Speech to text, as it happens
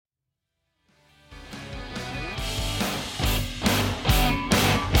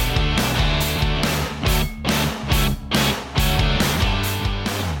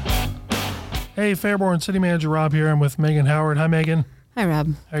Hey, Fairborn City Manager Rob here. I'm with Megan Howard. Hi, Megan. Hi,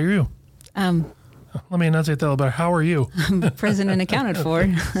 Rob. How are you? Let me enunciate that a little better. How are you? Present and accounted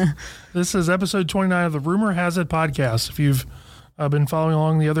for. This is episode 29 of the Rumor Has It podcast. If you've been following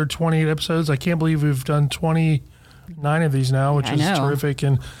along the other 28 episodes, I can't believe we've done 29 of these now, which is terrific.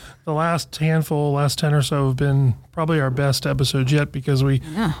 And the last 10 or so have been probably our best episodes yet because we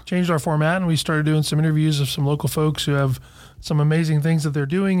changed our format and we started doing some interviews of some local folks who have some amazing things that they're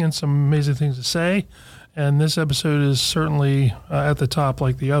doing and some amazing things to say. And this episode is certainly at the top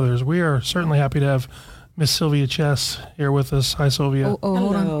like the others. We are certainly happy to have Miss Sylvia Chess here with us. Hi, Sylvia. Oh,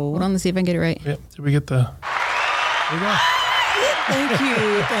 hold on. Hold on to see if I can get it right. Yep. Did we get the... There you go.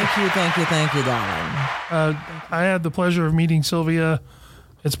 Thank you, darling. I had the pleasure of meeting Sylvia.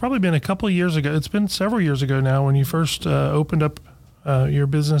 It's probably been a couple of years ago. It's been several years ago now when you first opened up your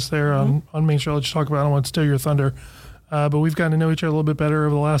business there on Main Street. I'll let you talk about it. I don't want to steal your thunder. But we've gotten to know each other a little bit better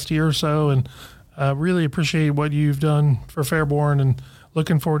over the last year or so, and really appreciate what you've done for Fairborn, and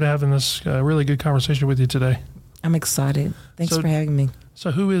looking forward to having this really good conversation with you today. I'm excited. Thanks for having me.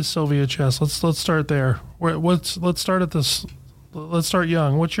 So, who is Sylvia Chess? Let's start there. Let's start at this. Let's start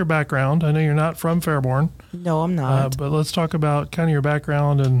young. What's your background? I know you're not from Fairborn. No, I'm not. But let's talk about kind of your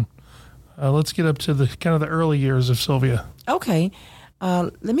background, and let's get up to the kind of the early years of Sylvia. Okay.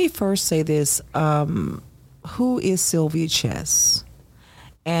 Let me first say this. Who is Sylvia Chess?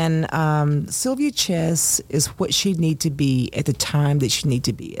 And Sylvia Chess is what she need to be at the time that she need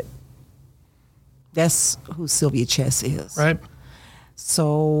to be it. That's who Sylvia Chess is. Right.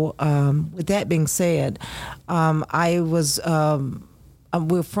 So with that being said, we're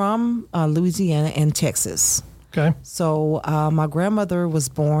from Louisiana and Texas. Okay. So my grandmother was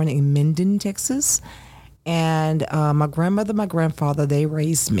born in Minden, Texas, and my grandmother, my grandfather, they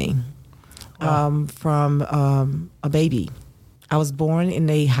raised me from a baby. I was born in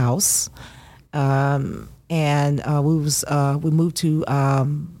a house, and we moved to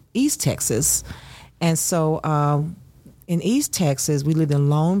East Texas, and so in East Texas we lived in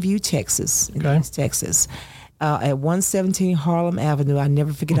Longview, Texas, East Texas, at 117 Harlem Avenue. I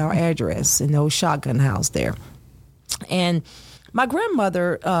never forget our address in the old shotgun house there, and my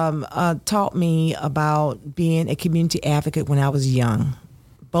grandmother taught me about being a community advocate when I was young.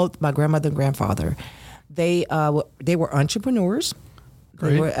 Both my grandmother and grandfather. They were entrepreneurs.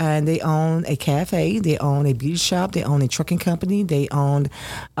 Great. They owned a cafe. They owned a beauty shop. They owned a trucking company. They owned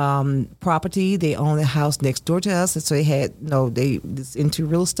property. They owned a house next door to us. And so they had, they was into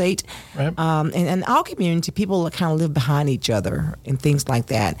real estate. Right. And our community, people kind of live behind each other and things like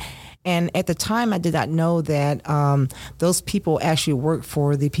that. And at the time, I did not know that those people actually worked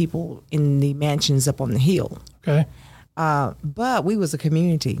for the people in the mansions up on the hill. Okay. But we was a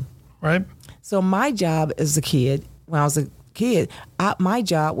community. Right. So my job as a kid, when I was a kid, my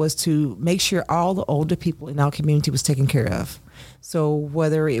job was to make sure all the older people in our community was taken care of. So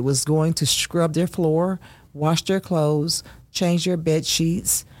whether it was going to scrub their floor, wash their clothes, change their bed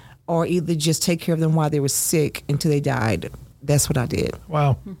sheets, or either just take care of them while they were sick until they died, that's what I did.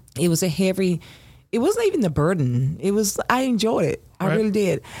 Wow. It was it wasn't even a burden. I enjoyed it. I really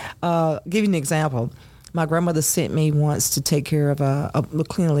did. Give you an example. My grandmother sent me once to take care of a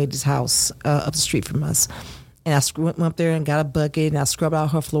cleaning lady's house up the street from us. And I went up there and got a bucket, and I scrubbed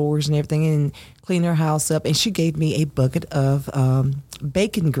out her floors and everything and cleaned her house up. And she gave me a bucket of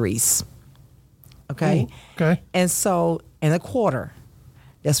bacon grease. Okay? Ooh, okay. And a quarter.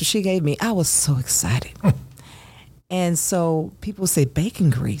 That's what she gave me. I was so excited. And so people say, bacon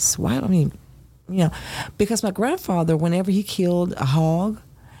grease? Why? I mean, because my grandfather, whenever he killed a hog,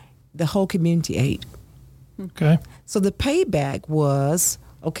 the whole community ate. Okay. So the payback was,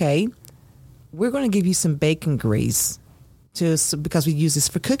 okay, we're going to give you some bacon grease because we use this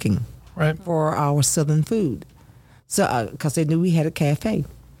for cooking, right, for our southern food. So because they knew we had a cafe.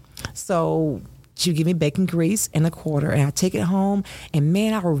 So she would give me bacon grease and a quarter, and I'd take it home, and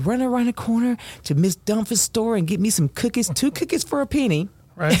man, I would run around the corner to Miss Dunford's store and get me some cookies, 2 cookies for a penny.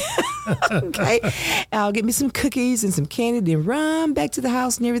 Right. Okay. I'll get me some cookies and some candy, then run back to the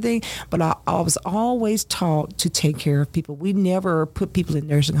house and everything. But I was always taught to take care of people. We never put people in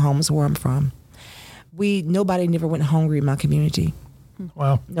nursing homes where I'm from. Nobody never went hungry in my community.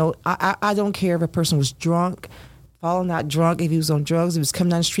 Wow. No, I don't care if a person was drunk, falling out drunk, if he was on drugs, if he was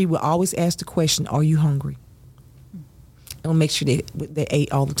coming down the street. We always ask the question, are you hungry? And we'll make sure they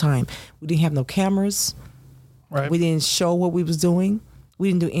ate all the time. We didn't have no cameras. Right. We didn't show what we was doing. We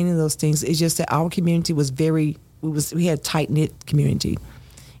didn't do any of those things. It's just that our community was we had a tight-knit community.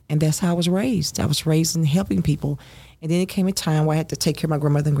 And that's how I was raised. I was raised in helping people. And then it came a time where I had to take care of my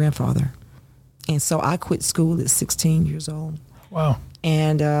grandmother and grandfather. And so I quit school at 16 years old. Wow.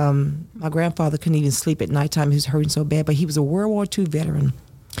 And my grandfather couldn't even sleep at nighttime. He was hurting so bad, but he was a World War II veteran.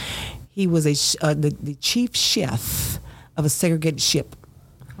 He was the chief chef of a segregated ship.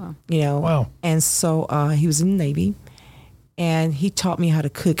 Wow. Wow. And so he was in the Navy, and he taught me how to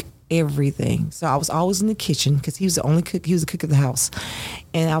cook everything. So I was always in the kitchen because he was the only cook. He was the cook of the house,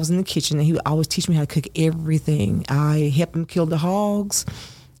 and I was in the kitchen, and he would always teach me how to cook everything. I helped him kill the hogs.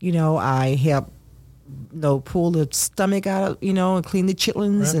 I helped pull the stomach out, and clean the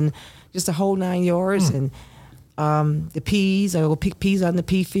chitlins, and just the whole 9 yards. And the peas, I would pick peas out in the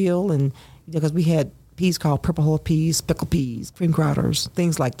pea field, and because we had peas called purple hull peas, speckled peas, cream crowders,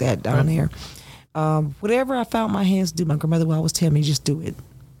 things like that down there. Whatever I found my hands to do, my grandmother would always tell me, just do it.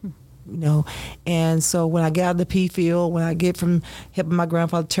 And so when I get out of the pea field, when I get from helping my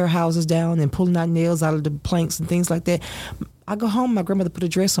grandfather tear houses down and pulling out nails out of the planks and things like that, I go home, my grandmother put a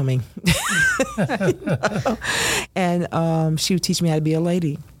dress on me. And she would teach me how to be a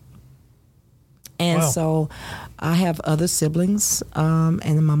lady. And so I have other siblings,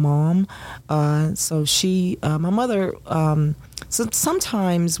 and my mom. So my mother,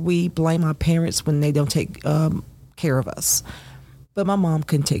 sometimes we blame our parents when they don't take care of us. But my mom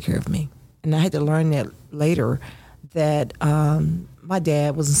couldn't take care of me. And I had to learn that later, that my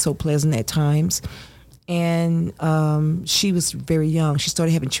dad wasn't so pleasant at times. And she was very young. She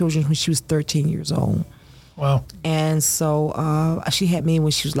started having children when she was 13 years old. Wow. And so she had me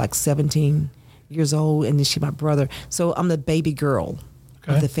when she was like 17 years old, and then she my brother. So I'm the baby girl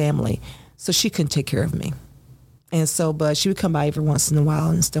of the family. So she couldn't take care of me. And so, but she would come by every once in a while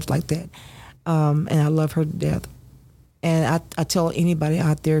and stuff like that. And I love her to death. And I tell anybody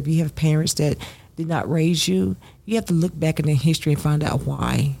out there, if you have parents that did not raise you, you have to look back in their history and find out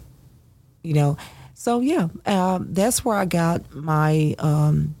why. So that's where I got my,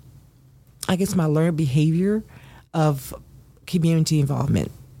 I guess my learned behavior of community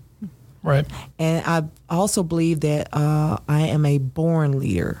involvement. Right. And I also believe that I am a born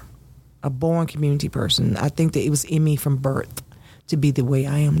leader, a born community person. I think that it was in me from birth to be the way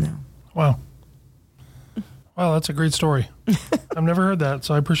I am now. Wow. Wow, that's a great story. I've never heard that,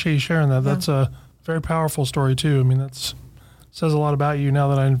 so I appreciate you sharing that. That's a very powerful story, too. I mean, that says a lot about you now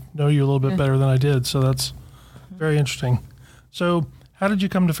that I know you a little bit better than I did, so that's very interesting. So how did you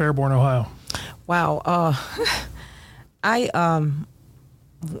come to Fairborn, Ohio? Wow.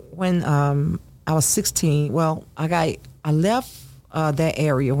 When I was 16, I left that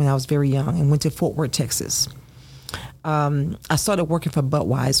area when I was very young and went to Fort Worth, Texas. I started working for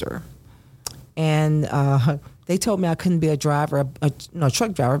Budweiser. And they told me I couldn't be a driver, a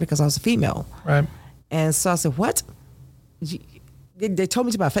truck driver, because I was a female. Right. And so I said, what? They told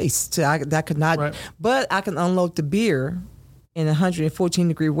me to my face that I could not, but I can unload the beer in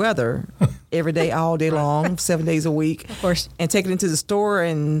 114-degree weather every day, all day long, 7 days a week. Of course. And take it into the store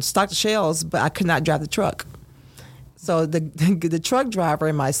and stock the shelves, but I could not drive the truck. So the truck driver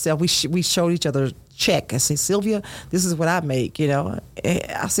and myself, we showed each other a check. I said, Sylvia, this is what I make,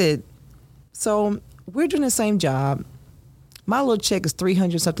 I said, so we're doing the same job. My little check is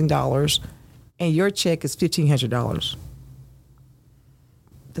 $300-something, and your check is $1,500.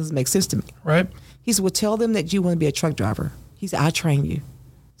 Doesn't make sense to me. Right. He said, well, tell them that you want to be a truck driver. He said, I train you.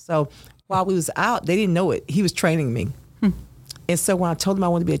 So while we was out, they didn't know it. He was training me. And so when I told them I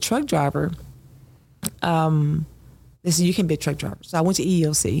wanted to be a truck driver, they said, you can be a truck driver. So I went to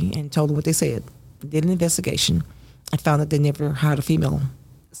EEOC and told them what they said. Did an investigation. I found that they never hired a female.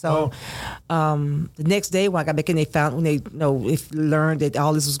 So the next day when I got back in, they learned that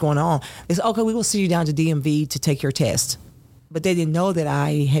all this was going on, they said, okay, we will send you down to DMV to take your test. But they didn't know that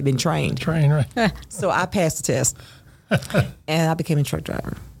I had been trained. Right. So I passed the test, and I became a truck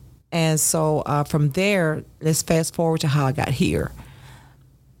driver. And so from there, let's fast forward to how I got here.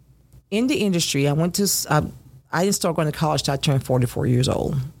 In the industry, I didn't start going to college till I turned 44 years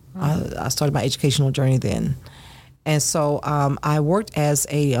old. I started my educational journey then. And so I worked as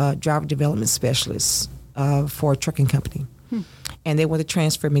a driver development specialist for a trucking company. And they wanted to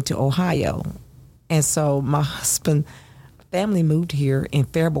transfer me to Ohio. And so my husband family moved here in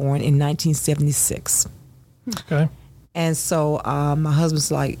Fairborn in 1976. Okay. And so my husband's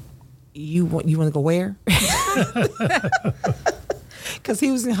like, you want to go where? Because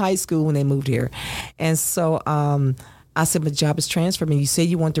he was in high school when they moved here. And so I said, my job is transferred me. You said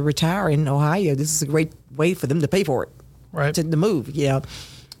you want to retire in Ohio. This is a great way for them to pay for it. Right. To move,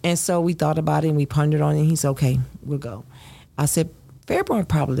 And so we thought about it and we pondered on it. And he said, okay, we'll go. I said, Fairborn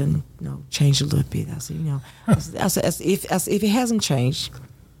probably didn't, change a little bit. I said, if it hasn't changed,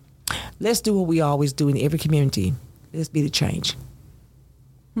 let's do what we always do in every community. Let's be the change.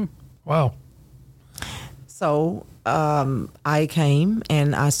 Wow. So I came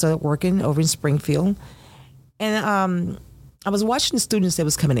and I started working over in Springfield. And I was watching the students that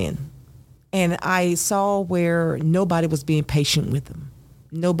was coming in. And I saw where nobody was being patient with them.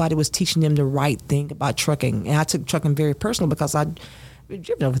 Nobody was teaching them the right thing about trucking. And I took trucking very personal because I'd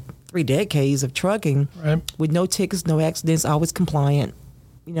driven over 3 decades of trucking with no tickets, no accidents, always compliant.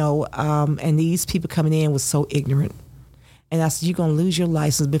 And these people coming in was so ignorant. And I said, you're going to lose your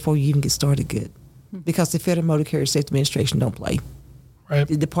license before you even get started good. Because the Federal Motor Carrier Safety Administration don't play. Right.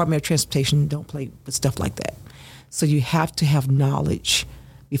 The Department of Transportation don't play with stuff like that. So you have to have knowledge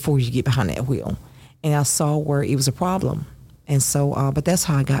before you get behind that wheel. And I saw where it was a problem. And so, but that's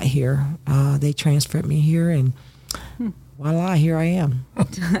how I got here. They transferred me here, and voila, here I am.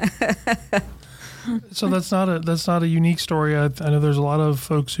 So that's not a unique story. I know there's a lot of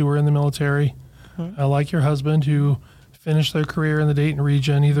folks who were in the military, like your husband, who finished their career in the Dayton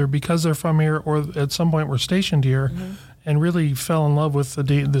region, either because they're from here or at some point were stationed here, and really fell in love with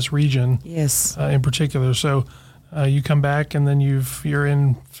this region. Yes, in particular. So you come back, and then you're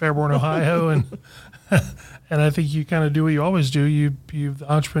in Fairborn, Ohio, and and I think you kind of do what you always do. You the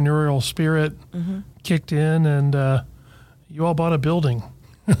entrepreneurial spirit kicked in, and you all bought a building.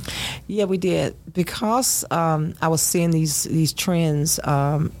 Yeah, we did, because I was seeing these trends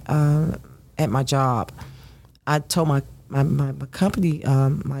at my job. I told my company,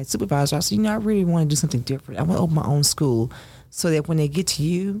 my supervisor, I said, I really want to do something different. I want to open my own school so that when they get to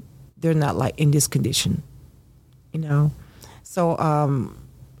you, they're not like in this condition, So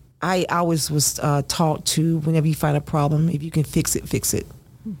I always was taught to, whenever you find a problem, if you can fix it, fix it.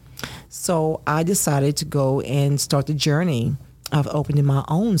 So I decided to go and start the journey of opening my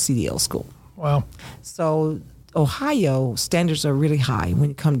own CDL school. Wow. So Ohio standards are really high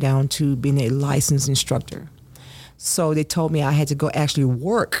when it comes down to being a licensed instructor. So they told me I had to go actually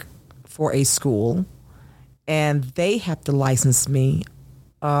work for a school, and they have to license me,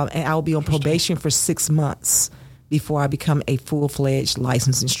 and I'll be on probation for 6 months before I become a full-fledged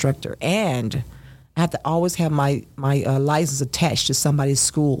licensed instructor. And I have to always have my license attached to somebody's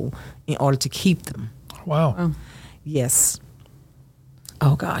school in order to keep them. Wow. Yes.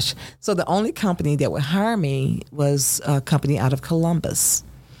 Oh, gosh. So the only company that would hire me was a company out of Columbus.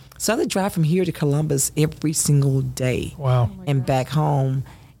 So I had to drive from here to Columbus every single day. Wow. And back home.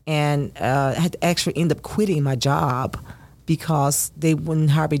 And I had to actually end up quitting my job because they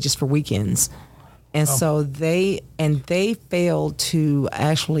wouldn't hire me just for weekends. And so they failed to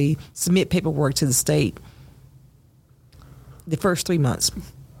actually submit paperwork to the state the first 3 months.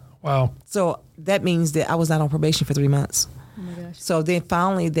 Wow. So that means that I was not on probation for 3 months. Oh my gosh. So then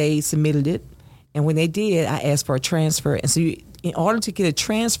finally they submitted it. And when they did, I asked for a transfer. And so in order to get a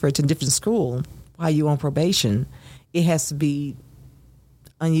transfer to a different school while you're on probation, it has to be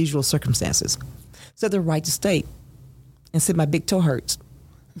unusual circumstances. So they write the state and said my big toe hurts.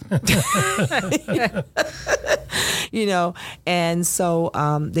 And so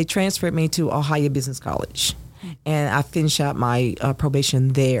they transferred me to Ohio Business College, and I finished out my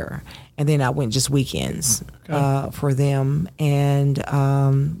probation there, and then I went just weekends for them, and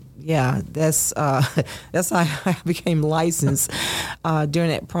that's how I became licensed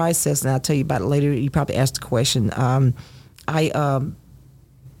during that process, and I'll tell you about it later. You probably asked the question.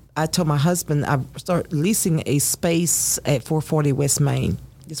 I told my husband I started leasing a space at 440 West Main.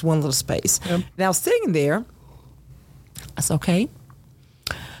 Just one little space. Yep. And I was sitting there. I said, okay,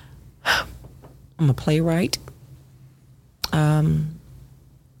 I'm a playwright. I'm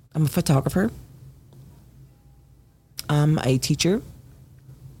a photographer. I'm a teacher.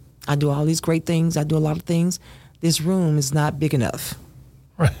 I do all these great things. I do a lot of things. This room is not big enough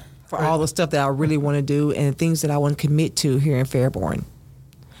for all the stuff that I really want to do and things that I want to commit to here in Fairborn.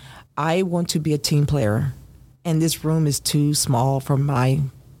 I want to be a team player, and this room is too small for my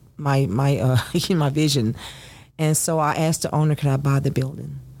vision. And so I asked the owner, could I buy the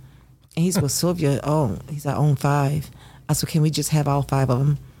building? And he said, well, Sylvia, I own 5. I said, can we just have all 5 of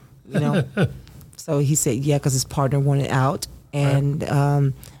them? So he said, yeah, because his partner wanted out. And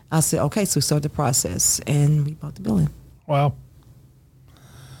I said, okay, so we started the process, and we bought the building. Wow.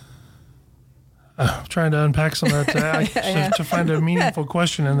 I'm trying to unpack some of that to find a meaningful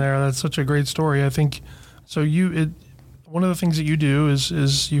question in there. That's such a great story. I think so. One of the things that you do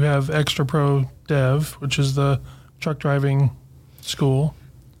is you have Extra Pro Dev, which is the truck driving school.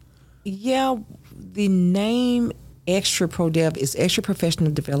 Yeah, the name Extra Pro Dev is Extra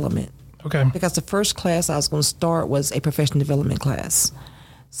Professional Development. Okay. Because the first class I was going to start was a professional development class.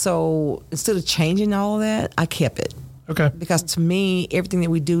 So instead of changing all of that, I kept it. Okay. Because to me, everything that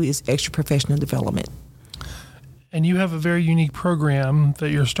we do is extra professional development. And you have a very unique program that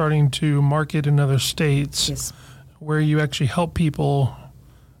you're starting to market in other states. Yes. where you actually help people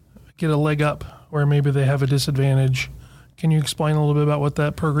get a leg up where maybe they have a disadvantage. Can you explain a little bit about what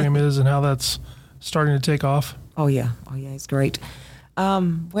that program is and how that's starting to take off? Oh yeah, it's great.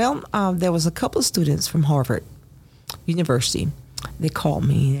 There was a couple of students from Harvard University. They called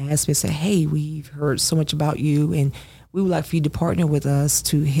me and asked me, said, "Hey, we've heard so much about you, and we would like for you to partner with us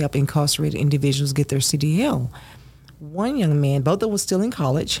to help incarcerated individuals get their CDL." One young man, both of them were still in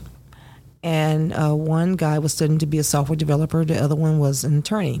college, and one guy was studying to be a software developer. The other one was an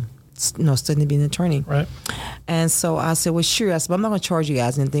attorney, studying to be an attorney. Right. And so I said, "Well, sure." I said, "But I'm not going to charge you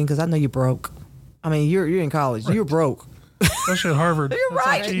guys anything because I know you're broke. I mean, you're in college. Right. You're broke." Especially at Harvard. You're That's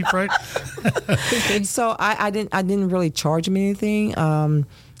right. Cheap, right? So I didn't really charge them anything.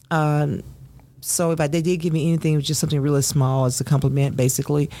 So if they did give me anything, it was just something really small as a compliment,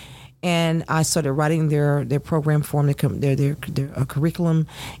 basically. And I started writing their program for them, their curriculum,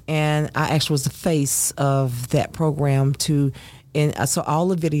 and I actually was the face of that program too. And so all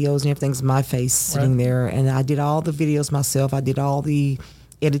the videos and everything's my face sitting there, and I did all the videos myself. I did all the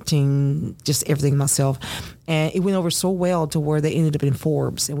editing, just everything myself, and it went over so well to where they ended up in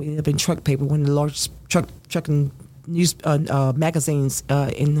Forbes, and we ended up in Truck Paper, one of the largest trucking news magazines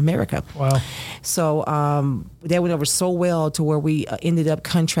in America. Wow! So that went over so well to where we ended up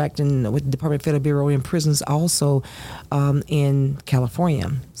contracting with the Department of Federal Bureau of Prisons, also in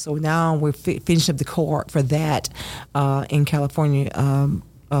California. So now we're finishing up the cohort for that in California.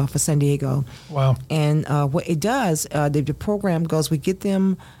 For San Diego. Wow. And what it does, the program goes, we get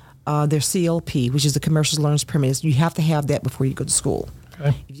them their CLP, which is the Commercial Learner's Permit. You have to have that before you go to school.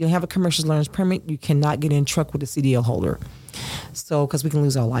 Okay. If you don't have a Commercial Learner's Permit, you cannot get in truck with a CDL holder. So, because we can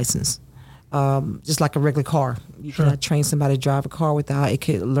lose our license. Just like a regular car. You cannot train somebody to drive a car without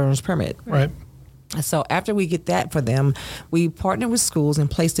a learner's permit. Right. So after we get that for them, we partner with schools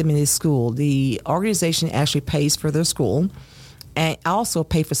and place them in this school. The organization actually pays for their school, and also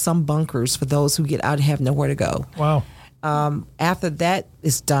pay for some bunkers for those who get out and have nowhere to go. Wow. After that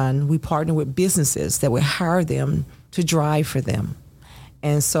is done, we partner with businesses that would hire them to drive for them.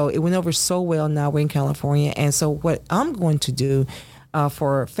 And so it went over so well. Now we're in California. And so what I'm going to do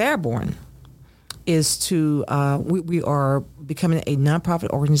for Fairborn is to, we are becoming a nonprofit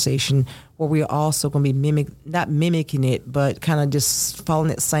organization where we are also going to be not mimicking it, but kind of just following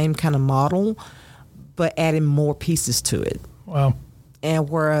that same kind of model, but adding more pieces to it. Wow. And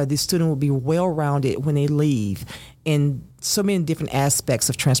where the student will be well-rounded when they leave in so many different aspects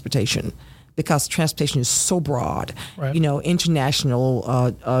of transportation, because transportation is so broad. Right.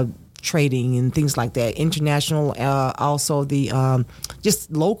 International trading and things like that. International, also the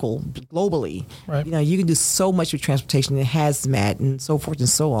just local, globally. Right. You can do so much with transportation and hazmat and so forth and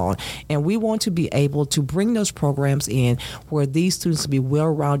so on. And we want to be able to bring those programs in where these students will be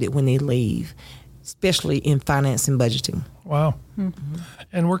well-rounded when they leave, especially in finance and budgeting. Wow. Mm-hmm.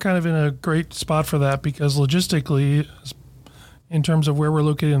 And we're kind of in a great spot for that because logistically, in terms of where we're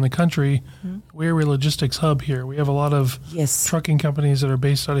located in the country, we're a logistics hub here. We have a lot of trucking companies that are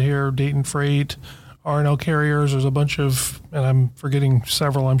based out of here, Dayton Freight, R&L Carriers. There's a bunch of, and I'm forgetting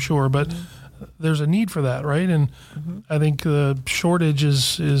several, I'm sure, but there's a need for that, right? And I think the shortage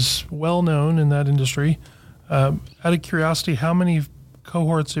is well known in that industry. Out of curiosity, how many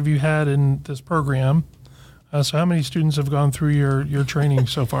cohorts have you had in this program? So how many students have gone through your training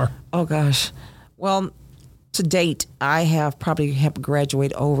so far? Oh, gosh. Well, to date, I have probably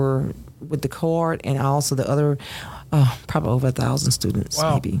graduated over with the cohort and also the other, probably over 1,000 students,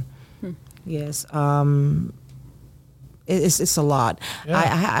 maybe. Yes. It's a lot.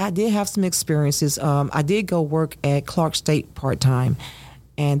 Yeah. I did have some experiences. I did go work at Clark State part-time,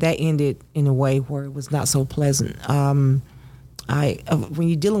 and that ended in a way where it was not so pleasant. When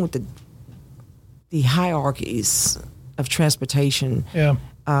you're dealing with the hierarchies of transportation,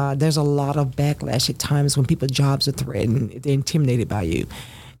 there's a lot of backlash at times when people's jobs are threatened. They're intimidated by you.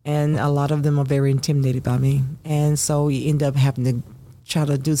 And a lot of them are very intimidated by me. And so you end up having to try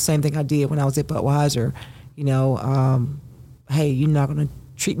to do the same thing I did when I was at Budweiser. Hey, you're not going to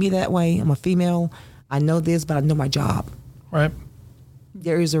treat me that way. I'm a female. I know this, but I know my job. Right.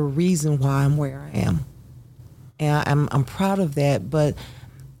 There is a reason why I'm where I am. And I'm proud of that, but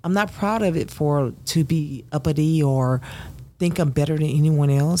I'm not proud of it to be uppity or think I'm better than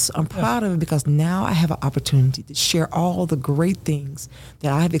anyone else. I'm proud of it because now I have an opportunity to share all the great things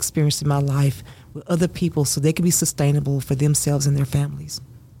that I have experienced in my life with other people so they can be sustainable for themselves and their families.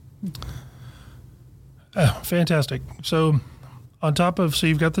 Fantastic. So on top of,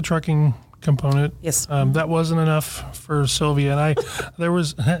 you've got the trucking component. Yes. That wasn't enough for Sylvia. And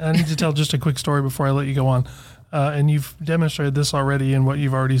I need to tell just a quick story before I let you go on. And you've demonstrated this already in what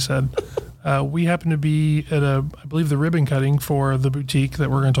you've already said. We happened to be at I believe the ribbon cutting for the boutique that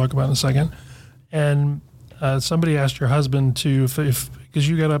we're going to talk about in a second. And somebody asked your husband because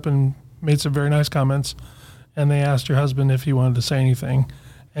you got up and made some very nice comments, and they asked your husband if he wanted to say anything.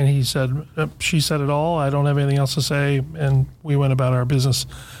 And he said, she said it all. I don't have anything else to say. And we went about our business.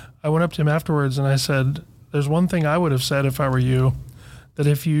 I went up to him afterwards and I said, there's one thing I would have said if I were you, that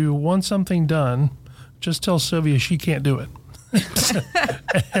if you want something done, just tell Sylvia she can't do it.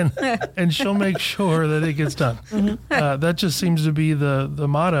 and she'll make sure that it gets done. Mm-hmm. That just seems to be the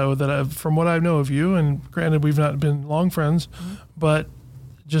motto that from what I know of you, and granted we've not been long friends, but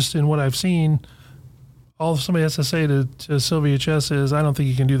just in what I've seen, all somebody has to say to Sylvia Chess is, I don't think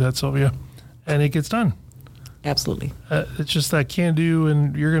you can do that, Sylvia. And it gets done. Absolutely. It's just that can do,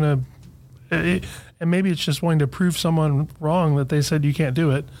 and you're going to, and maybe it's just wanting to prove someone wrong that they said you can't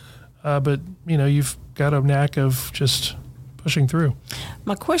do it. But, you've got a knack of just pushing through.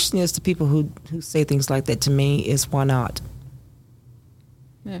 My question is to people who say things like that to me is, why not?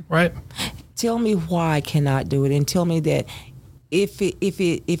 Yeah. Right. Tell me why I cannot do it, and tell me that if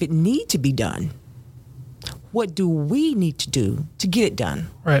it need to be done, what do we need to do to get it done?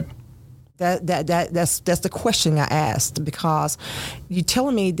 Right. That's the question I asked, because you're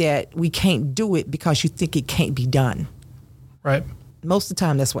telling me that we can't do it because you think it can't be done. Right. Most of the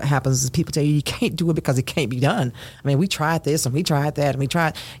time, that's what happens is people tell you can't do it because it can't be done. I mean, we tried this and we tried that and we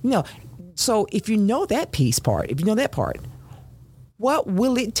tried, So if you know that part, what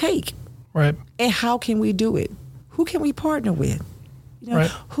will it take? Right. And how can we do it? Who can we partner with?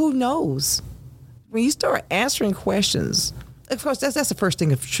 Right. Who knows? When you start answering questions, of course, that's the first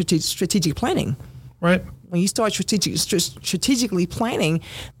thing of strategic planning. Right. When you start strategically planning,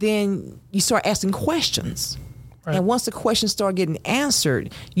 then you start asking questions. Right. And once the questions start getting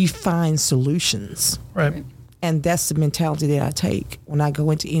answered, you find solutions. Right. And that's the mentality that I take when I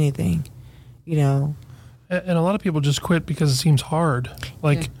go into anything, And a lot of people just quit because it seems hard.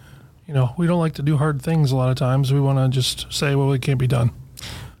 Like, we don't like to do hard things a lot of times. We want to just say, well, it can't be done.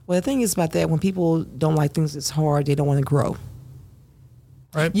 Well, the thing is about that, when people don't like things that's hard, they don't want to grow.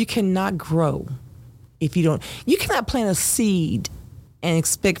 Right. You cannot grow if you don't. You cannot plant a seed and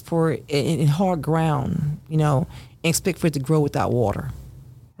expect for it in hard ground, and expect for it to grow without water.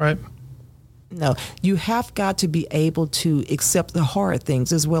 Right. No, you have got to be able to accept the hard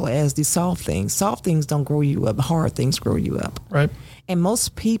things as well as the soft things. Soft things don't grow you up. Hard things grow you up. Right. And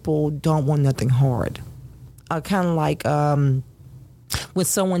most people don't want nothing hard. Kind of like when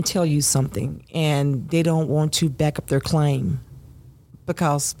someone tell you something and they don't want to back up their claim,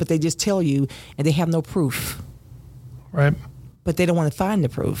 but they just tell you and they have no proof. Right. But they don't want to find the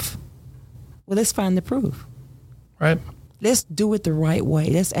proof. Well, let's find the proof. Right. Let's do it the right way.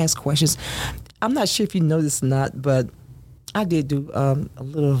 Let's ask questions. I'm not sure if you know this or not, but I did do a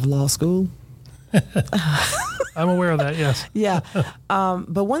little of law school. I'm aware of that, yes. Yeah.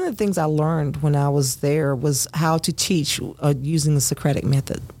 But one of the things I learned when I was there was how to teach using the Socratic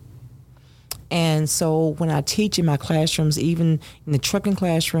method. And so when I teach in my classrooms, even in the trucking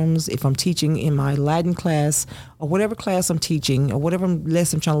classrooms, if I'm teaching in my Latin class or whatever class I'm teaching or whatever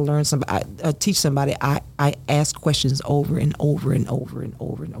lesson I'm trying to learn, teach somebody, I ask questions over and over and over and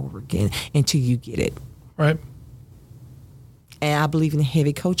over and over again until you get it. Right. And I believe in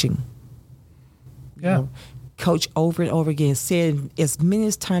heavy coaching. Yeah. Coach over and over again. Say it as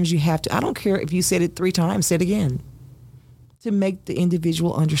many times you have to. I don't care if you said it 3 times, say it again. To make the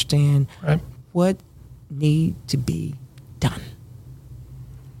individual understand what need to be done.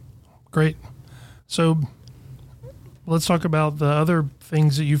 Great. So let's talk about the other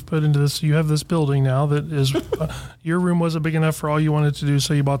things that you've put into this. You have this building now that is, your room wasn't big enough for all you wanted to do,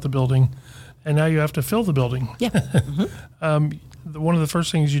 so you bought the building. And now you have to fill the building. Yeah. Mm-hmm. One of the first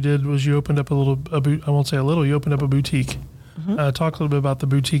things you did was you opened up I won't say a little, you opened up a boutique. Mm-hmm. Talk a little bit about the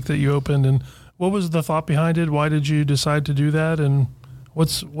boutique that you opened and what was the thought behind it? Why did you decide to do that? And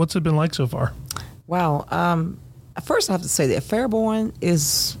what's it been like so far? Wow. First I have to say that Fairborn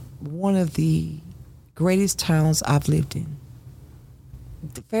is one of the greatest towns I've lived in.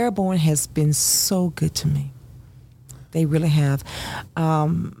 Fairborn has been so good to me. They really have.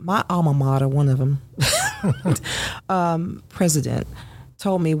 My alma mater, one of them, president,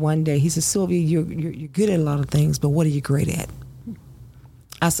 told me one day, he said, Sylvia, you're good at a lot of things, but what are you great at?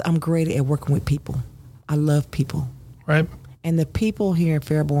 I said, I'm great at working with people. I love people. Right. And the people here in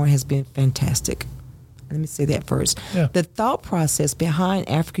Fairborn has been fantastic. Let me say that first. Yeah. The thought process behind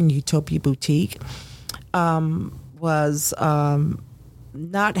African Utopia Boutique was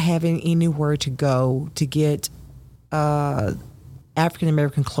not having anywhere to go to get African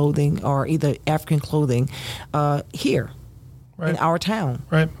American clothing or either African clothing here in our town.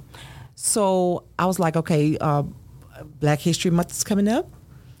 Right. So I was like, okay, Black History Month is coming up.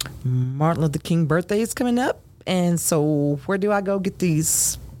 Martin Luther King birthday is coming up. And so where do I go get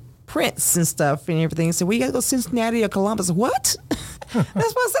these prints and stuff and everything? So we got to go to Cincinnati or Columbus. What? That's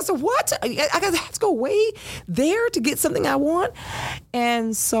what I said. What? I got to have to go way there to get something I want.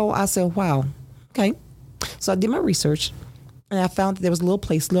 And so I said, wow, okay. So I did my research. And I found that there was a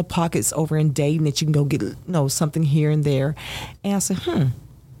little pockets over in Dayton that you can go get, something here and there. And I said,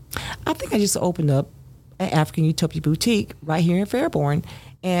 I think I just opened up an African Utopia boutique right here in Fairborn.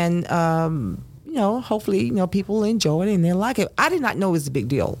 And, hopefully, people will enjoy it and they'll like it. I did not know it was a big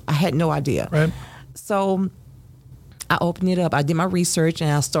deal. I had no idea. Right. So I opened it up. I did my research and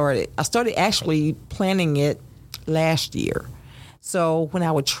I started actually planning it last year. So when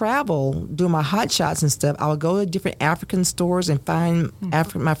I would travel, do my hot shots and stuff, I would go to different African stores and find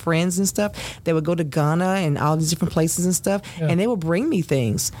my friends and stuff. They would go to Ghana and all these different places and stuff, and they would bring me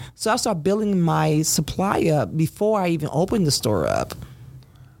things. So I started building my supply up before I even opened the store up.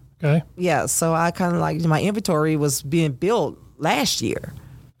 Okay. Yeah, so I kind of my inventory was being built last year.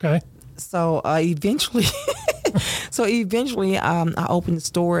 Okay. So eventually, I opened the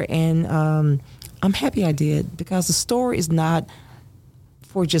store, and I'm happy I did, because the store is not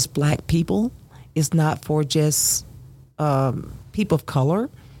for just Black people. It's not for just people of color.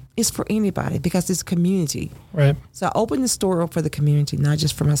 It's for anybody, because it's a community. Right. So I opened the store up for the community, not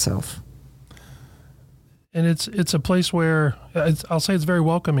just for myself. And it's a place where I'll say it's very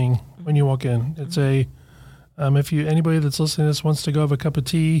welcoming when you walk in. It's anybody that's listening to this wants to go have a cup of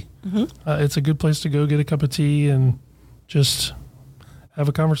tea, it's a good place to go get a cup of tea and just have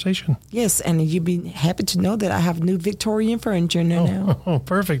a conversation. Yes, and you'd be happy to know that I have new Victorian furniture now. Oh,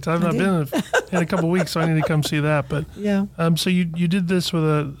 perfect. I've not been in a couple of weeks, so I need to come see that. But yeah. So you did this with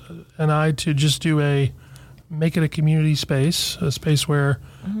an eye to just make it a community space, a space where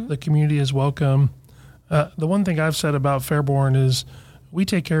the community is welcome. The one thing I've said about Fairborn is we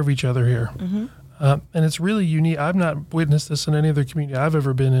take care of each other here. And it's really unique. I've not witnessed this in any other community I've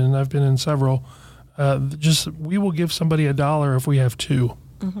ever been in. I've been in several. We will give somebody $1 if we have two,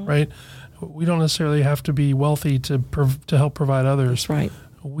 right? We don't necessarily have to be wealthy to help provide others. That's right.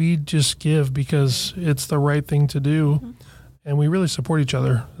 We just give because it's the right thing to do, and we really support each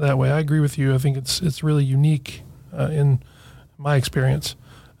other that way. I agree with you. I think it's really unique in my experience.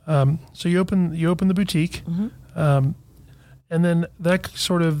 So you open the boutique, and then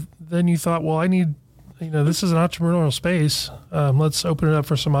then you thought, well, I need, this is an entrepreneurial space. Let's open it up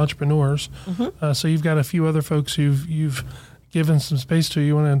for some entrepreneurs. So you've got a few other folks you've given some space to.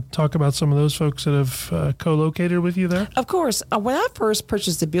 You want to talk about some of those folks that have co-located with you there? Of course. When I first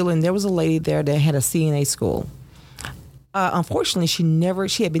purchased the building, there was a lady there that had a CNA school. Unfortunately,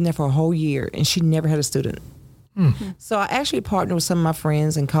 she had been there for a whole year, and she never had a student. So I actually partnered with some of my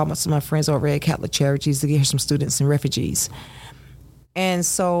friends and called some of my friends over at Catholic Charities to get her some students and refugees. And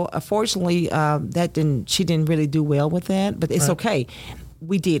so, unfortunately, she didn't really do well with that, but it's okay.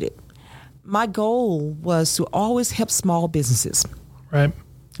 We did it. My goal was to always help small businesses. Right.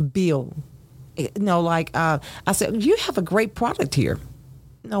 Build. I said, you have a great product here.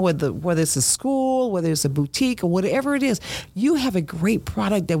 Whether it's a school, whether it's a boutique, or whatever it is, you have a great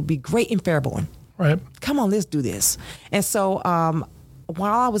product that would be great in Fairborn. Right. Come on, let's do this. And so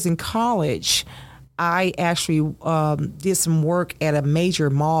while I was in college, I actually did some work at a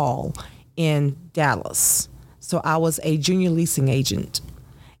major mall in Dallas. So I was a junior leasing agent.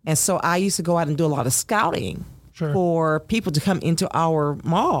 And so I used to go out and do a lot of scouting for people to come into our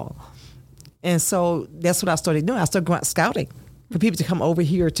mall. And so that's what I started doing. I started going out scouting for people to come over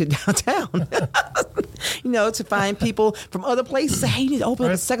here to downtown, to find people from other places. Say, hey, you need to open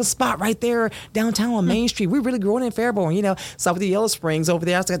up a second spot right there downtown on Main Street. We're really growing in Fairborn, So with the Yellow Springs over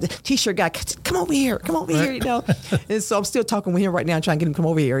there, I got the T-shirt guy, come over here, And so I'm still talking with him right now, trying to get him to come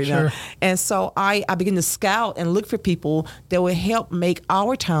over here, And so I began to scout and look for people that would help make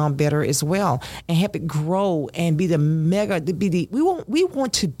our town better as well and help it grow and be we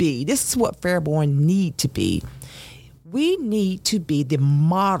want to be, this is what Fairborn need to be. We need to be the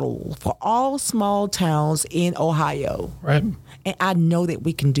model for all small towns in Ohio. Right. And I know that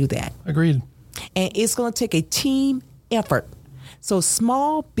we can do that. Agreed. And it's going to take a team effort. So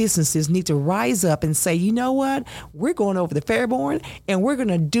small businesses need to rise up and say, you know what? We're going over to Fairborn and we're going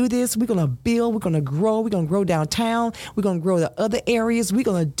to do this. We're going to build. We're going to grow. We're going to grow downtown. We're going to grow the other areas. We're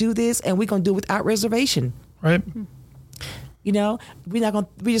going to do this, and we're going to do it without reservation. Right. We're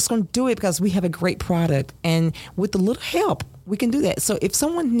just going to do it because we have a great product, and with a little help, we can do that. So if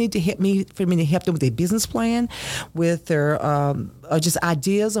someone needs to help me, for me to help them with their business plan, with their just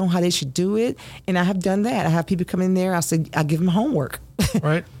ideas on how they should do it, and I have done that. I have people come in there. I give them homework.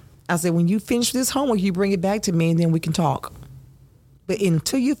 Right. I said, when you finish this homework, you bring it back to me and then we can talk. But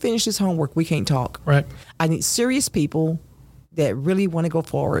until you finish this homework, we can't talk. Right. I need serious people that really want to go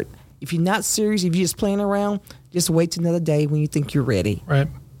forward. If you're not serious, if you're just playing around, just wait till another day when you think you're ready. Right.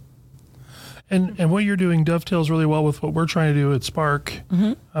 And what you're doing dovetails really well with what we're trying to do at Spark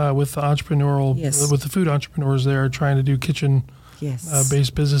with the entrepreneurial, with the food entrepreneurs there trying to do kitchen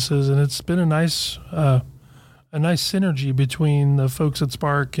based businesses. And it's been a nice synergy between the folks at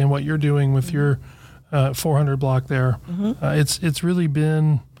Spark and what you're doing with your 400 block there. It's really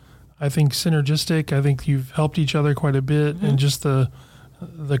been, I think, synergistic. I think you've helped each other quite a bit, and just the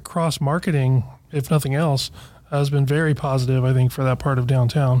cross marketing, if nothing else, has been very positive, I think, for that part of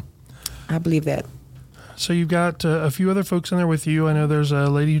downtown. I believe that. So you've got a few other folks in there with you. I know there's a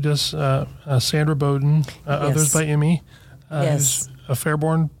lady who does Sandra Bowden, others by Emmy, who's a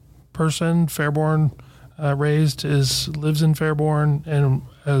Fairborn person, Fairborn raised, lives in Fairborn and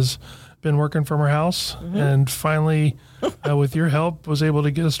has been working from her house, and finally, with your help, was able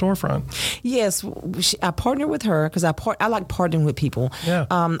to get a storefront. Yes, I partner with her because I like partnering with people. Yeah.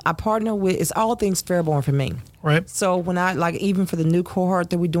 I partner with, it's all things Fairborn for me. Right. So when even for the new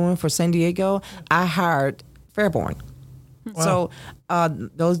cohort that we're doing for San Diego, I hired Fairborn. Wow. So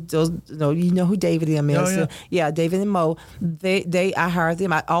those you know who David and them is. Oh, yeah, David and Mo. I hired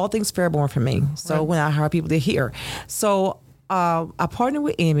them. All things Fairborn for me. So when I hire people, they're here. So I partnered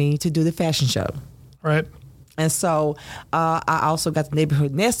with Emmy to do the fashion show. Right. And so I also got the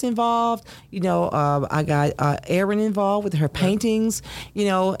Neighborhood Nest involved. I got Erin involved with her paintings.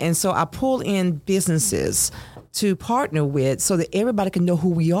 And so I pull in businesses to partner with so that everybody can know who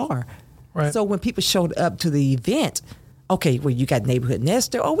we are. Right. So when people showed up to the event, okay, well, you got Neighborhood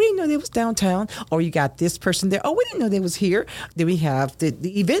Nest there. Oh, we didn't know they was downtown. Or you got this person there. Oh, we didn't know they was here. Then we have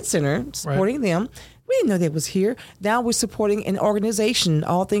the event center supporting them. We didn't know they was here. Now we're supporting an organization,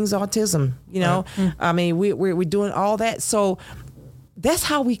 All Things Autism. Right. I mean, we're doing all that. So that's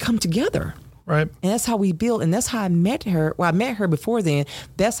how we come together. Right. And that's how we build. And that's how I met her. Well, I met her before then.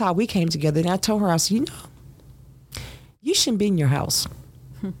 That's how we came together. And I told her, I said, you shouldn't be in your house.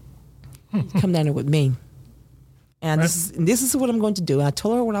 You come down there with me. And this is what I'm going to do. And I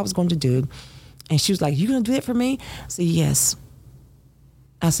told her what I was going to do. And she was like, you going to do it for me? I said, yes.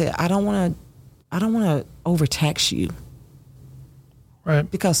 I said, I don't want to overtax you. Right.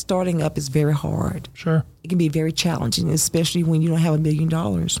 Because starting up is very hard. Sure. It can be very challenging, especially when you don't have $1 million.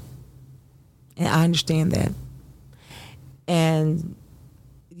 And I understand that. And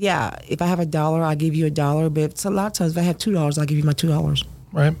yeah, if I have $1, I'll give you $1. But it's a lot of times if I have $2, I'll give you my $2.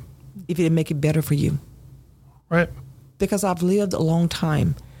 Right. If it'll make it better for you. Right. Because I've lived a long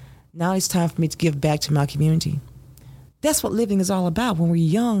time. Now it's time for me to give back to my community. That's what living is all about. When we're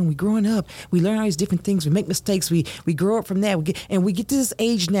young, we're growing up, we learn all these different things, we make mistakes, we grow up from that. We get to this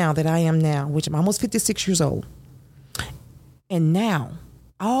age now that I am now, which I'm almost 56 years old. And now,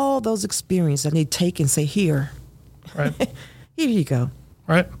 all those experiences I need to take and say, here. Right. Here you go.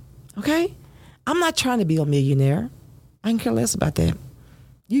 Right. Okay? I'm not trying to be a millionaire. I can care less about that.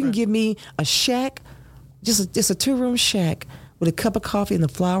 You can give me a shack, just a 2-room shack with a cup of coffee and a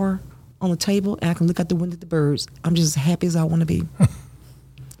flower on the table, and I can look out the window at the birds. I'm just as happy as I want to be.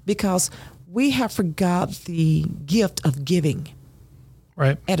 Because we have forgot the gift of giving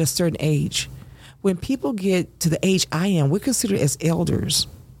at a certain age. When people get to the age I am, we're considered as elders.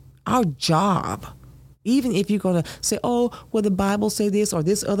 Our job, even if you're going to say, oh, well, the Bible say this or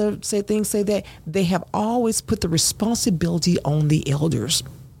this other say that, they have always put the responsibility on the elders.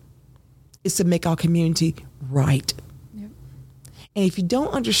 It's to make our community right. And if you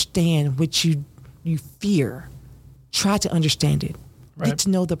don't understand what you fear, try to understand it. Right. Get to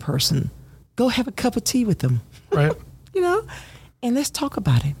know the person. Go have a cup of tea with them. Right. And let's talk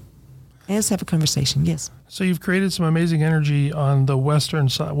about it. And let's have a conversation. Yes. So you've created some amazing energy on the west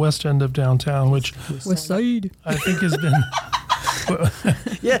end of downtown, which West Side, I think has been.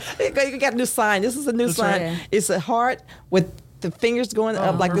 Yeah, you got a new sign. This is a new sign. Right. It's a heart with the fingers going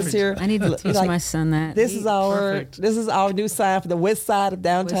up like perfect. this here. I need to teach my son that. This is our new sign for the west side of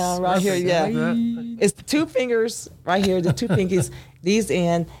downtown right here. Yeah. It's the 2 fingers right here, the 2 pinkies, these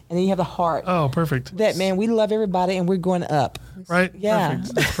in, and then you have the heart. Oh, perfect. That, man, we love everybody and we're going up. Right? Yeah.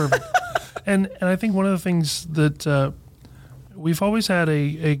 Perfect. That's perfect. And I think one of the things that we've always had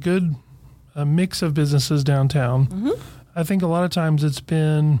a good mix of businesses downtown. Mm-hmm. I think a lot of times it's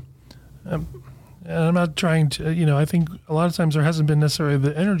been... and I'm not trying to, I think a lot of times there hasn't been necessarily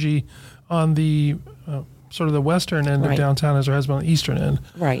the energy on the sort of the western end of downtown as there has been on the eastern end.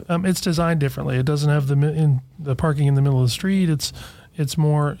 Right. It's designed differently. It doesn't have the parking in the middle of the street. it's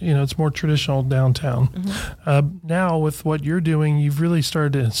more, it's more traditional downtown. Mm-hmm. Now with what you're doing, you've really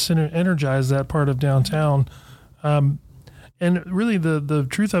started to energize that part of downtown. And really the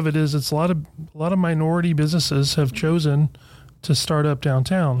truth of it is it's a lot of minority businesses have chosen to start up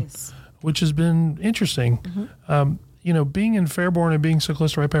downtown, which has been interesting. Mm-hmm. Being in Fairborn and being so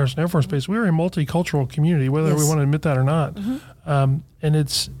close to Wright-Patterson Air Force Base, we're a multicultural community, whether we want to admit that or not. Mm-hmm. And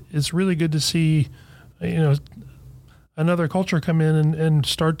it's really good to see, another culture come in and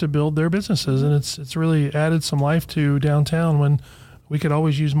start to build their businesses. And it's really added some life to downtown when we could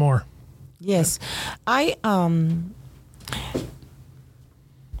always use more. Yes. I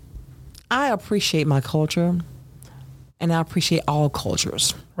appreciate my culture, and I appreciate all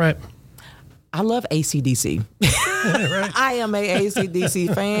cultures. Right. I love AC/DC. Right. I am a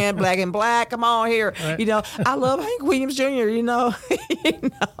AC/DC fan, black and black. Come on here. Right. I love Hank Williams Jr., Yeah.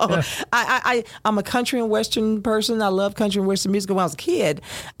 I'm a country and Western person. I love country and Western music. When I was a kid,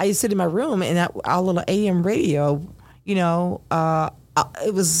 I used to sit in my room and our little AM radio, it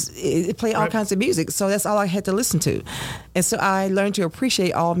played all kinds of music. So that's all I had to listen to. And so I learned to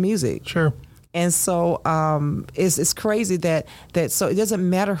appreciate all music. Sure. And so it's crazy that so it doesn't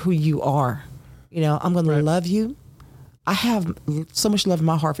matter who you are. I'm going to love you. I have so much love in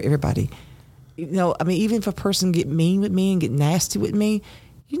my heart for everybody. Even if a person get mean with me and get nasty with me,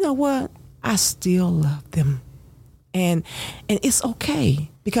 you know what? I still love them. And it's okay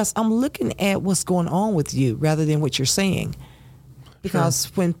because I'm looking at what's going on with you rather than what you're saying.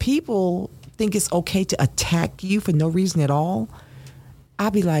 Because when people think it's okay to attack you for no reason at all,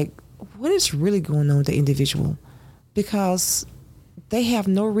 I'll be like, what is really going on with the individual? Because they have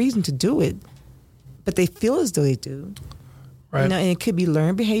no reason to do it, but they feel as though they do. Right. And it could be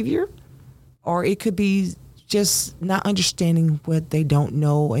learned behavior, or it could be just not understanding what they don't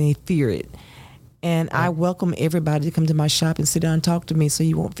know and they fear it. And I welcome everybody to come to my shop and sit down and talk to me so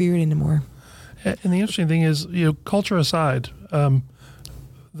you won't fear it anymore. And the interesting thing is, culture aside,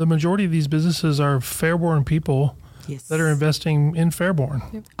 the majority of these businesses are Fairborn people that are investing in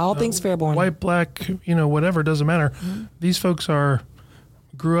Fairborn. Yep. All things Fairborn. White, black, whatever, doesn't matter. Mm-hmm. These folks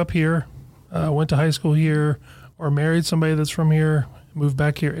grew up here, went to high school here, or married somebody that's from here, moved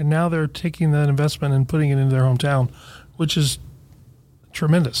back here, and now they're taking that investment and putting it into their hometown, which is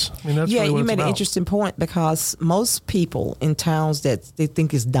tremendous. That's really what it's about. You made an interesting point because most people in towns that they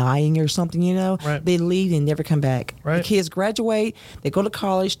think is dying or something, they leave and never come back. Right. The kids graduate, they go to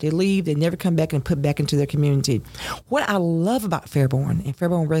college, they leave, they never come back and put back into their community. What I love about Fairborn and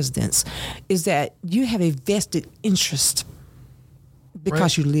Fairborn residents is that you have a vested interest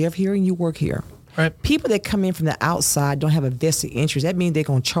because you live here and you work here. Right. People that come in from the outside don't have a vested interest. That means they're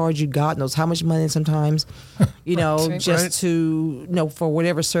going to charge you God knows how much money sometimes, to, for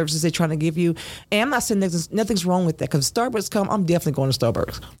whatever services they're trying to give you. And I'm not saying nothing's wrong with that because Starbucks come, I'm definitely going to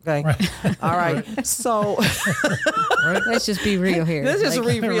Starbucks. Okay. Right. All right. Right. So let's just be real here. Let's just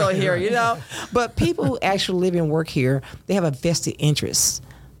be real here, But people who actually live and work here, they have a vested interest.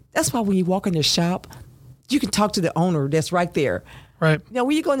 That's why when you walk in their shop, you can talk to the owner that's right there. Right.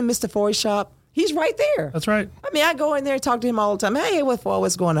 When you go into Mr. Foy's shop, he's right there. That's right. I go in there and talk to him all the time. Hey,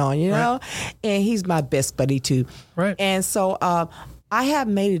 what's going on, Right. And he's my best buddy, too. Right. And so I have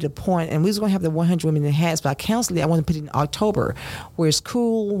made it a point, and we was going to have the 100 Women in Hats, but I canceled it. I want to put it in October, where it's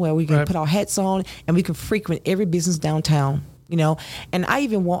cool, where we can put our hats on, and we can frequent every business downtown. And I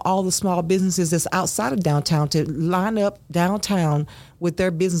even want all the small businesses that's outside of downtown to line up downtown with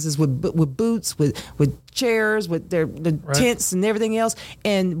their businesses, with boots, with chairs, with the tents and everything else.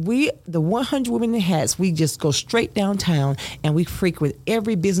 And the 100 Women in Hats, we just go straight downtown and we frequent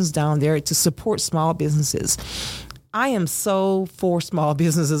every business down there to support small businesses. I am so for small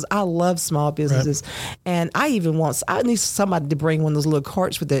businesses. I love small businesses. Right. And I need somebody to bring one of those little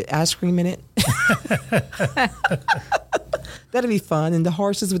carts with the ice cream in it. That'd be fun. And the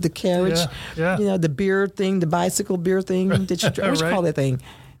horses with the carriage. Yeah. The beer thing, the bicycle beer thing. What do you call that thing?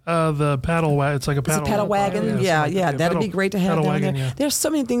 The paddle wagon. It's like a paddle. It's a paddle wagon. Yeah. That'd be great to have down there. Yeah. There's so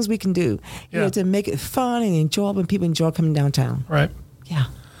many things we can do to make it fun and enjoyable, and people enjoy coming downtown. Right. Yeah.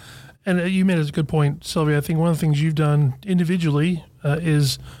 And you made a good point, Sylvia. I think one of the things you've done individually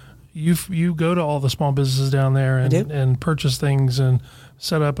is you go to all the small businesses down there and purchase things and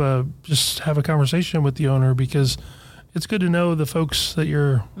set up just have a conversation with the owner, because it's good to know the folks that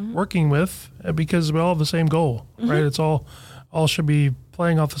you're working with, because we all have the same goal, right? It's all should be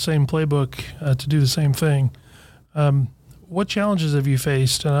playing off the same playbook to do the same thing. What challenges have you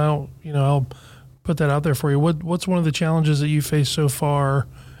faced? And I'll put that out there for you. What's one of the challenges that you faced so far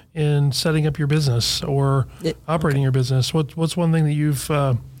in setting up your business or operating your business? What's one thing that you've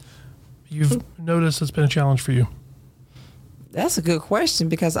noticed that's been a challenge for you? That's a good question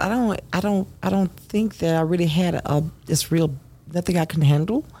because I don't think that I really had nothing I can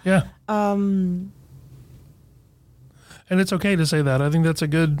handle. Yeah. And it's okay to say that. I think that's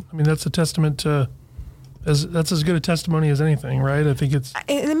that's a testament to, that's as good a testimony as anything, right? I think it's.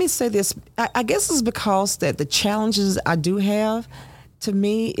 And let me say this. I guess it's because that the challenges I do have, to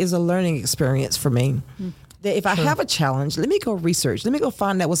me, is a learning experience for me. Mm-hmm. That if I have a challenge, let me go research. Let me go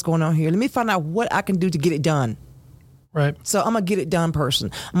find out what's going on here. Let me find out what I can do to get it done. Right. So I'm a get it done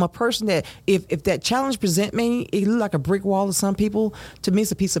person. I'm a person that if that challenge present me, it look like a brick wall to some people. To me,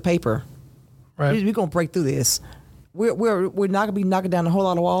 it's a piece of paper. Right. We're gonna break through this. We're not gonna be knocking down a whole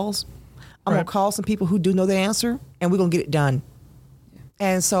lot of walls. I'm gonna call some people who do know the answer, and we're gonna get it done.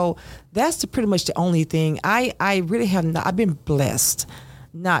 And so that's pretty much the only thing. I really have not. I've been blessed,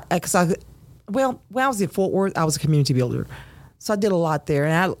 not because when I was in Fort Worth, I was a community builder. So I did a lot there,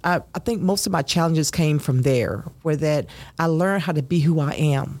 and I think most of my challenges came from there, where that I learned how to be who I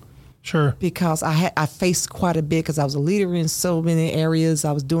am. Sure. Because I faced quite a bit because I was a leader in so many areas.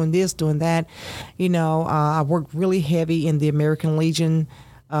 I was doing this, doing that. I worked really heavy in the American Legion.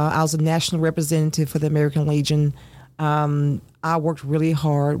 I was a national representative for the American Legion. I worked really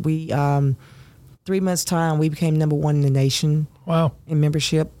hard. We 3 months time, we became number 1 in the nation. Wow. In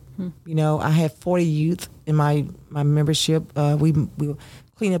membership. I had 40 youth in my membership. We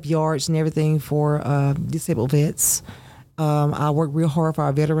clean up yards and everything for disabled vets. I work real hard for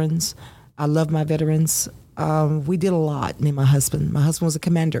our veterans. I love my veterans. We did a lot. Me and my husband. My husband was a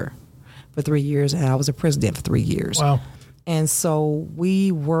commander for 3 years, and I was a president for 3 years. Wow. And so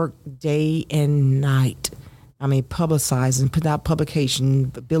we worked day and night. Publicizing, putting out publication,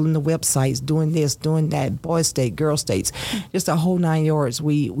 building the websites, doing this, doing that, boy state, girl states, just a whole 9 yards.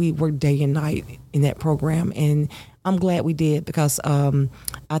 We worked day and night in that program, and I'm glad we did because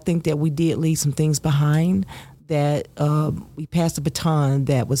I think that we did leave some things behind that we passed a baton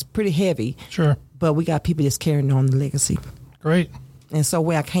that was pretty heavy. Sure. But we got people that's carrying on the legacy. Great. And so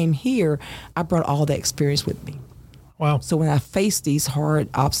when I came here, I brought all that experience with me. Wow. So when I face these hard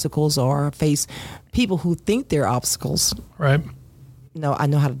obstacles or I face people who think they're obstacles, right? I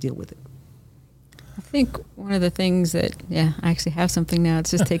know how to deal with it. I think one of the things that, I actually have something now. It's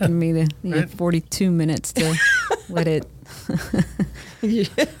just taken me the 42 minutes to let it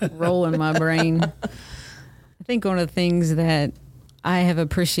roll in my brain. I think one of the things that I have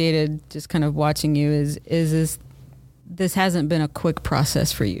appreciated just kind of watching you is this hasn't been a quick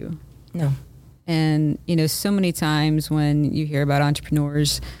process for you. No. And, so many times when you hear about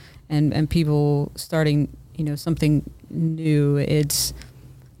entrepreneurs and people starting, something new, it's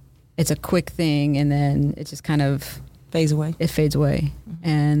a quick thing and then it just kind of fades away. It fades away.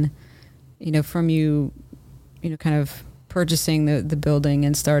 Mm-hmm. And, from you, kind of purchasing the building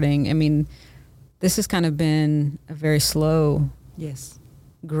and starting, this has kind of been a very slow,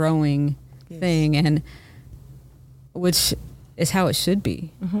 growing thing, and which is how it should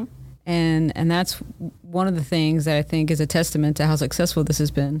be. Mm-hmm. And that's one of the things that I think is a testament to how successful this has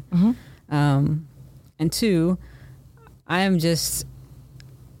been. Mm-hmm. And two, I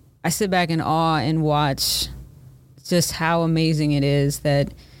sit back in awe and watch just how amazing it is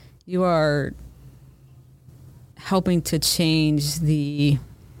that you are helping to change the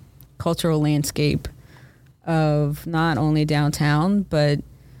cultural landscape of not only downtown, but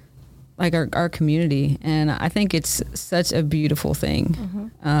like our community. And I think it's such a beautiful thing.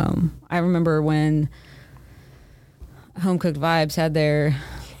 Mm-hmm. I remember when Home Cooked Vibes had their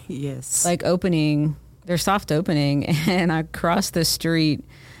opening, their soft opening, and I crossed the street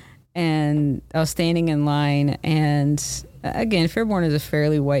and I was standing in line, and again, Fairborn is a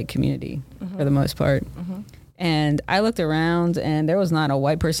fairly white community for the most part. Mm-hmm. And I looked around and there was not a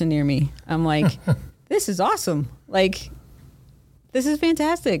white person near me. I'm like, this is awesome. Like, this is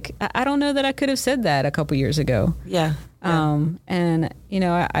fantastic. I don't know that I could have said that a couple years ago. Yeah. And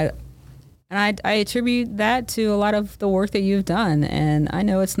I attribute that to a lot of the work that you've done. And I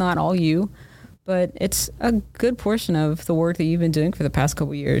know it's not all you, but it's a good portion of the work that you've been doing for the past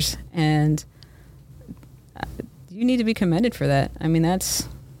couple years. And you need to be commended for that. That's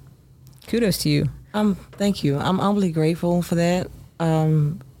kudos to you. Thank you. I'm humbly grateful for that.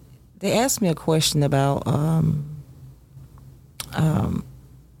 They asked me a question about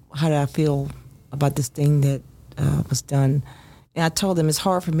how did I feel about this thing that was done. And I told them it's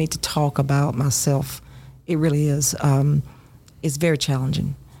hard for me to talk about myself. It really is. It's very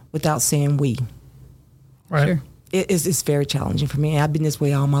challenging without saying we. Right. Sure. It's very challenging for me. And I've been this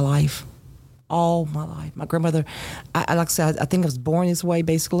way all my life. All my life. My grandmother, like I said, I think I was born this way,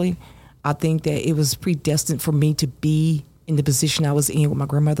 basically. I think that it was predestined for me to be in the position I was in with my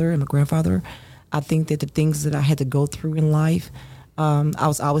grandmother and my grandfather. I think that the things that I had to go through in life, I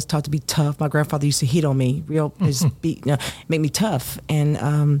was always taught to be tough. My grandfather used to hit on me, make me tough.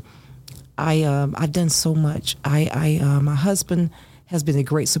 And I've done so much. My husband has been a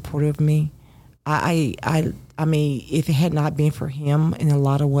great supporter of me. I mean, if it had not been for him in a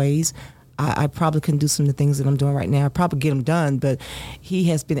lot of ways, I probably couldn't do some of the things that I'm doing right now. I'd probably get them done, but he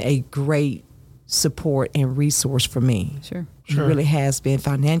has been a great support and resource for me. Sure. He really has been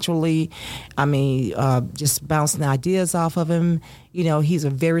financially. I mean, just bouncing ideas off of him. You know, he's a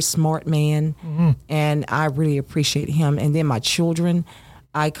very smart man, and I really appreciate him. And then my children,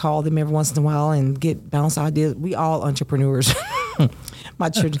 I call them every once in a while and get bounce ideas. We all entrepreneurs. My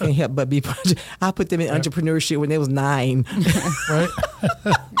children can't help but be. I put them in entrepreneurship when they was 9. Right.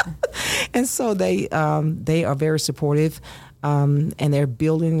 And so they are very supportive, and they're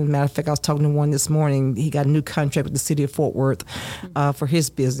building. As a matter of fact, I was talking to one this morning. He got a new contract with the city of Fort Worth for his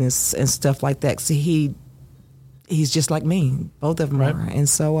business and stuff like that. So he's just like me. Both of them are. And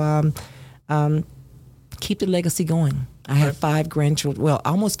so keep the legacy going. I have 5 grandchildren. Well,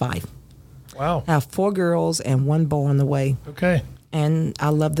 almost 5. Wow. I have 4 girls and 1 boy on the way. Okay. And I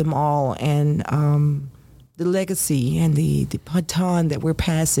love them all. And the legacy and the baton that we're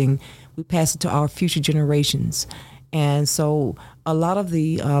passing, we pass it to our future generations. And so a lot of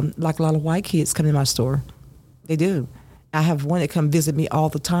like a lot of white kids come to my store. They do. I have one that come visit me all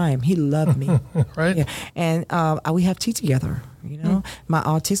the time. He loved me. Right. Yeah. And we have tea together, you know. My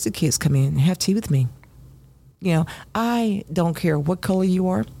autistic kids come in and have tea with me. You know, I don't care what color you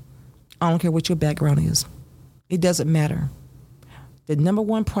are. I don't care what your background is. It doesn't matter. The number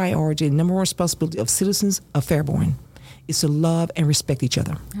one priority, the number one responsibility of citizens of Fairborn is to love and respect each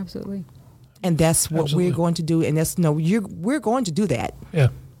other. Absolutely. And that's what we're going to do. And we're going to do that. Yeah.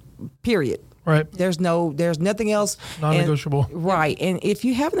 Period. Right. There's nothing else. Non-negotiable. Right. And if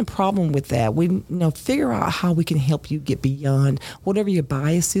you're having a problem with that, figure out how we can help you get beyond whatever your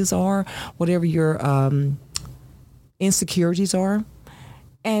biases are, whatever your insecurities are,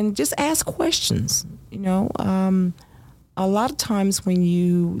 and just ask questions. You know, a lot of times when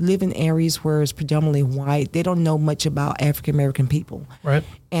you live in areas where it's predominantly white, they don't know much about African American people. Right.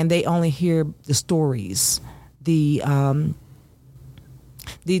 And they only hear the stories, the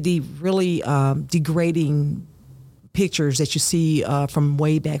really degrading pictures that you see from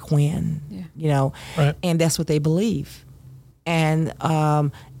way back when, you know, right. And that's what they believe. And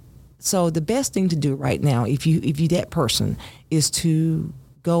so the best thing to do right now, if you that person, is to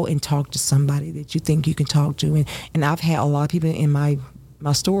go and talk to somebody that you think you can talk to. And I've had a lot of people in my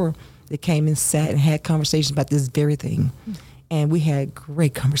store that came and sat and had conversations about this very thing. And we had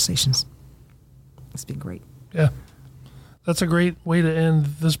great conversations. It's been great. Yeah. That's a great way to end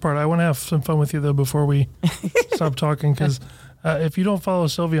this part. I want to have some fun with you, though, before we stop talking, because if you don't follow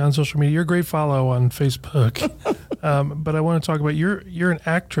Sylvia on social media, you're a great follow on Facebook. But I want to talk about you're an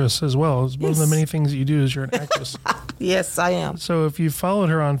actress as well. It's one of the many things that you do is you're an actress. Yes, I am. So if you followed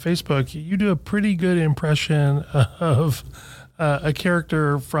her on Facebook, you do a pretty good impression of a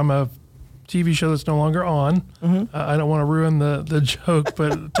character from a TV show that's no longer on. I don't want to ruin the joke,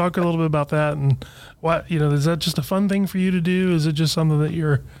 but talk a little bit about that. And what, is that just a fun thing for you to do? Is it just something that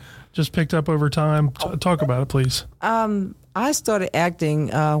you're just picked up over time? Talk about it, please. I started acting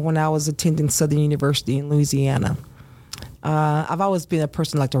when I was attending Southern University in Louisiana. I've always been a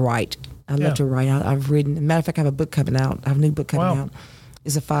person like to write. I love to write. I've written. As a matter of fact, I have a book coming out. I have a new book coming out.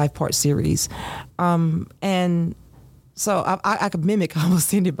 It's a 5-part series. And so I could mimic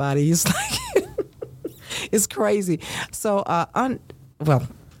almost anybody. It's like, it's crazy. So,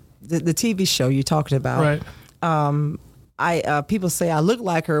 the TV show you're talking about, right. People say I look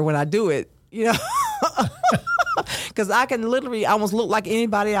like her when I do it, because I can literally almost look like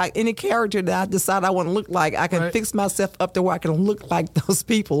anybody, any character that I decide I want to look like. I can fix myself up to where I can look like those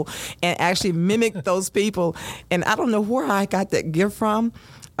people and actually mimic those people. And I don't know where I got that gift from,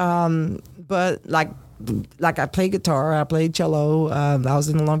 but like I play guitar, I play cello. I was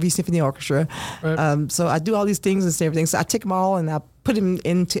in the Long Beach Symphony Orchestra, so I do all these things and everything. So I take them all and I put them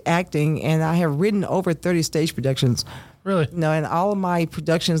into acting, and I have written over 30 stage productions. Really? And all of my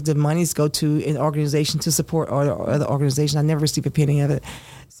productions, the monies go to an organization to support other organizations. I never receive a penny of it.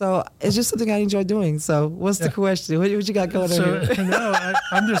 So it's just something I enjoy doing. So what's the question? What you got going on here? No,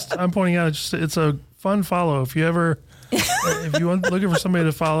 I'm pointing out it's a fun follow. If you ever, if you want looking for somebody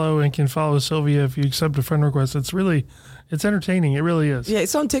to follow and can follow Sylvia, if you accept a friend request, it's entertaining. It really is. Yeah,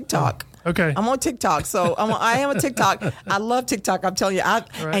 it's on TikTok. Okay. I'm on TikTok. So I am a TikTok. I love TikTok. I'm telling you.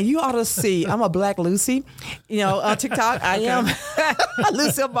 And you ought to see, I'm a Black Lucy. On TikTok, I am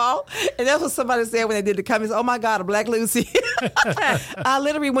Lucille Ball. And that's what somebody said when they did the comments. Oh, my God, a Black Lucy. I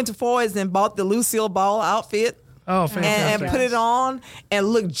literally went to Foy's and bought the Lucille Ball outfit. Oh, fantastic. And put it on and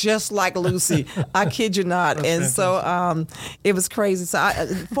look just like Lucy. I kid you not. That's and fantastic. So it was crazy. So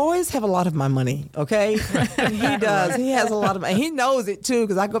Foy's have a lot of my money, okay? He does. He has a lot of money. He knows it, too,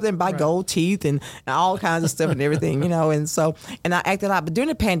 because I go up there and buy gold teeth and all kinds of stuff and everything, and I acted out. But during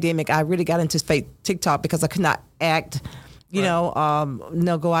the pandemic, I really got into fake TikTok because I could not act, go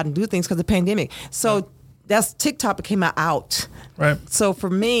out and do things because of the pandemic. So that's TikTok became my out. Right. So for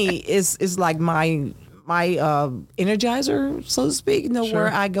me, it's like my energizer, so to speak, sure.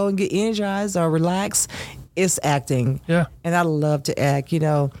 where I go and get energized or relax, it's acting. Yeah. And I love to act,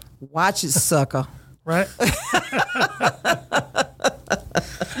 watch it, sucker. Right.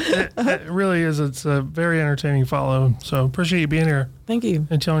 It really is. It's a very entertaining follow. So appreciate you being here. Thank you.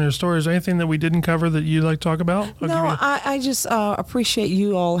 And telling your stories. Anything that we didn't cover that you'd like to talk about? I just appreciate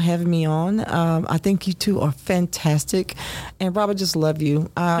you all having me on. I think you two are fantastic. And Rob, I just love you.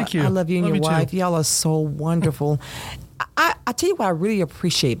 Thank you. I love you and your wife. Too. Y'all are so wonderful. I tell you what I really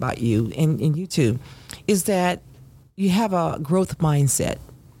appreciate about you and you two is that you have a growth mindset.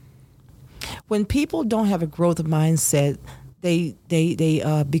 When people don't have a growth mindset, they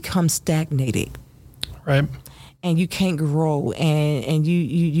become stagnated. Right. And you can't grow, and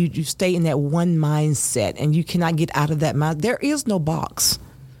you stay in that one mindset, and you cannot get out of that mind. There is no box.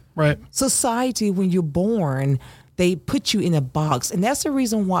 Right. Society, when you're born, they put you in a box. And that's the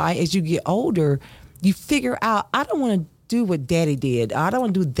reason why, as you get older, you figure out, I don't want to do what daddy did. I don't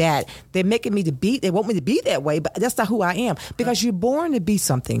want to do that. They're making me they want me to be that way, but that's not who I am. Because you're born to be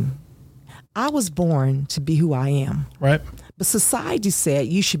something. I was born to be who I am. Right. But society said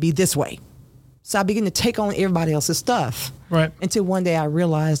you should be this way. So I began to take on everybody else's stuff. Right. Until one day I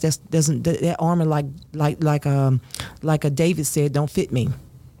realized that armor like a David said don't fit me.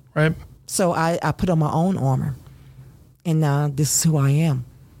 Right. So I put on my own armor. And now this is who I am.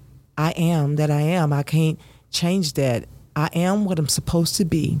 I am that I am. I can't change that. I am what I'm supposed to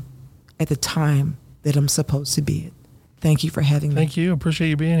be at the time that I'm supposed to be it. Thank you for having me. Thank you. Appreciate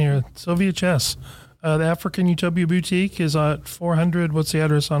you being here. Sylvia Chess. The African Utopia Boutique is at 400. What's the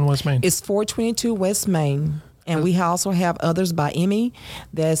address on West Main? It's 422 West Main. And we also have others by Emmy.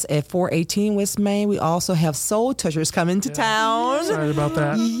 That's at 418 West Main. We also have Soul Touchers coming to town. Excited about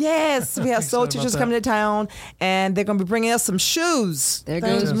that. Yes, we have Soul Touchers coming to town, and they're going to be bringing us some shoes. There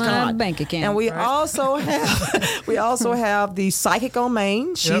goes my bank account. And we also have the Psychic on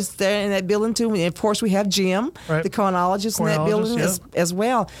Main. She's there in that building too. And of course, we have Jim, the cornologist in that building as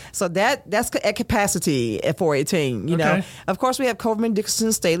well. So that's at capacity at 418. You know, of course, we have Coleman,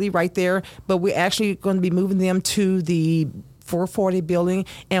 Dickinson, Staley right there, but we're actually going to be moving them to the 440 building,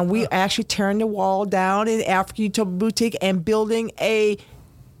 and we actually tearing the wall down in African Utopia Boutique and building a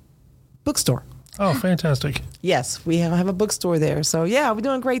bookstore. Oh, fantastic. Yes, we have a bookstore there. So, yeah, we're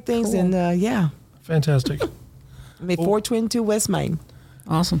doing great things. Cool. And, Fantastic. 422 West Main.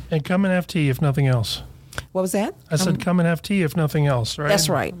 Awesome. And come and have tea, if nothing else. What was that? I said come and have tea, if nothing else, right? That's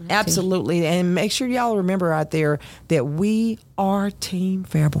right. Absolutely. And make sure y'all remember out there that we are Team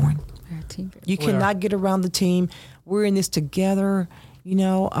Fairborn. You cannot get around the team. We're in this together. You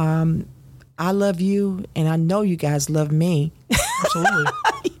know, I love you, and I know you guys love me. Absolutely.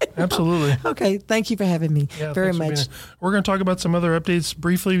 Absolutely. Okay. Thank you for having me very much. We're going to talk about some other updates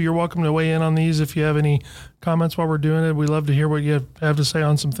briefly. You're welcome to weigh in on these if you have any comments while we're doing it. We love to hear what you have to say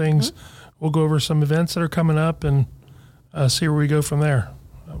on some things. Mm-hmm. We'll go over some events that are coming up and see where we go from there.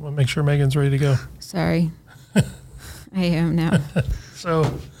 We'll make sure Megan's ready to go. Sorry. I am now.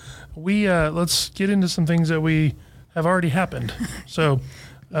 So let's get into some things that we have already happened. So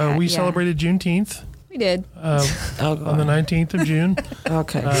we celebrated Juneteenth. We did on the 19th of June.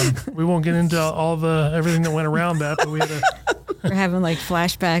 Okay. We won't get into all everything that went around that, but we're having like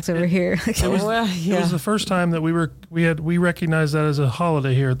flashbacks over here. It was the first time that we recognized that as a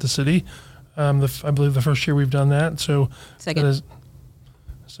holiday here at the city. I believe the first year we've done that. So second.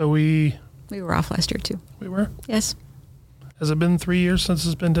 We were off last year too. We were? Yes. Has it been 3 years since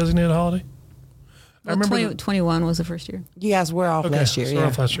it's been designated a holiday? Well, 2021 was the first year. You guys were off last year. We're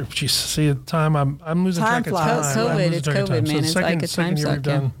off last year. Jeez, see, at the time I'm losing track of time. It's COVID, man. It's like a time suck.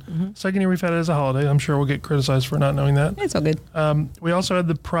 Second year we've had it as a holiday. I'm sure we'll get criticized for not knowing that. It's all good. We also had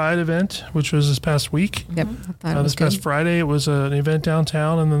the Pride event, which was this past week. Yep. This past Friday, it was an event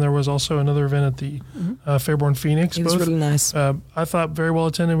downtown, and then there was also another event at the Fairborn Phoenix. It was really nice. I thought very well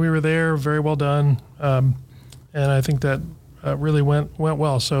attended. We were there, very well done, and I think that really went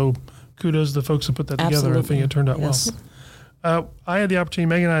well. So kudos to the folks that put that together. Absolutely. I think it turned out well. I had the opportunity,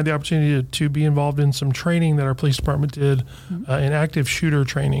 Megan and I had the opportunity to be involved in some training that our police department did, in active shooter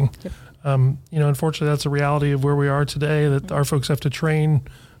training. Yep. Unfortunately, that's a reality of where we are today, that our folks have to train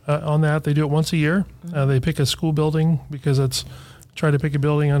on that. They do it once a year. They pick a school building because try to pick a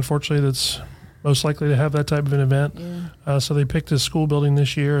building, unfortunately, that's most likely to have that type of an event. Yeah. So they picked a school building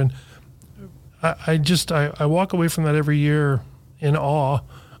this year. And I walk away from that every year in awe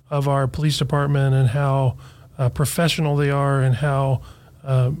of our police department and how professional they are and how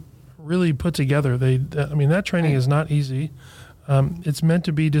really put together. That training is not easy. It's meant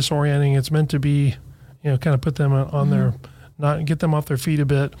to be disorienting. It's meant to be, kind of put them on their, not get them off their feet a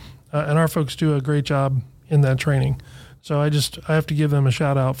bit. And our folks do a great job in that training. So I have to give them a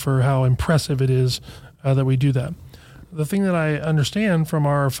shout out for how impressive it is that we do that. The thing that I understand from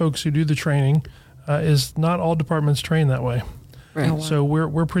our folks who do the training is not all departments train that way. Right. Oh, wow. So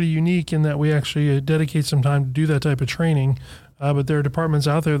we're pretty unique in that we actually dedicate some time to do that type of training, but there are departments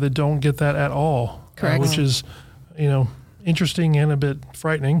out there that don't get that at all. Correct. Which is, interesting and a bit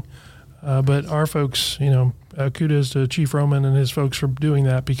frightening. But our folks, kudos to Chief Roman and his folks for doing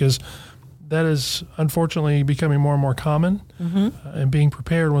that, because that is unfortunately becoming more and more common, and being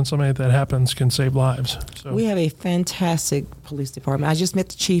prepared when something like that happens can save lives. So we have a fantastic police department. I just met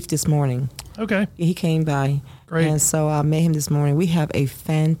the chief this morning. Okay. He came by. Great. And so I met him this morning. We have a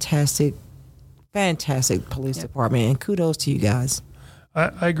fantastic police department, and kudos to you guys.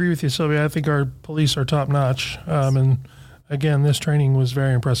 I agree with you, Sylvia. I think our police are top notch. And again, this training was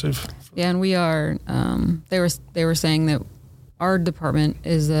very impressive. Yeah, and we are. They were saying that our department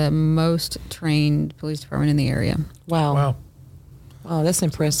is the most trained police department in the area. Wow, that's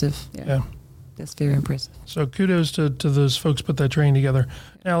impressive. Yeah. That's very impressive. So kudos to those folks put that training together.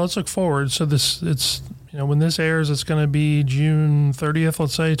 Now let's look forward. So it's when this airs, it's going to be June 30th,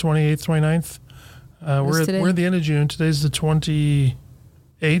 let's say 28th, 29th. We're at the end of June. Today's the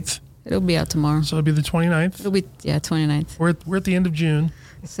 28th. It'll be out tomorrow. So it'll be the 29th. It'll be 29th. We're at the end of June.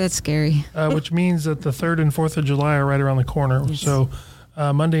 So that's scary. Which means that the 3rd and 4th of July are right around the corner. Yes. So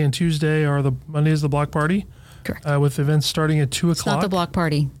Monday and Tuesday Monday is the block party. Correct. With events starting at 2:00. It's not the block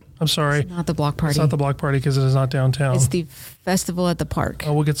party. I'm sorry. It's not the block party. It's not the block party because it is not downtown. It's the festival at the park.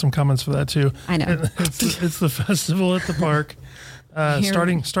 Oh, we'll get some comments for that too. I know. It's the festival at the park.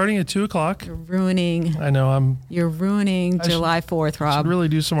 Starting at 2:00. You're ruining. I know. You're ruining July 4th, Rob. I should really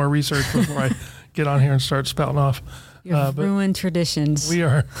do some more research before I get on here and start spouting off. You've ruined traditions. We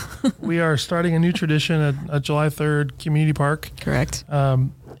are starting a new tradition at July 3rd, Community Park. Correct.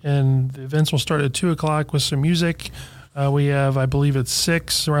 And the events will start at 2:00 with some music. We have, I believe, at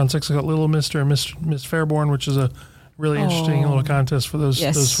around 6 o'clock, Little Mister and Miss Fairborn, which is a really interesting little contest for those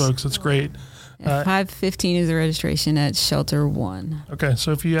folks. It's great. 5:15 is the registration at Shelter 1. Okay,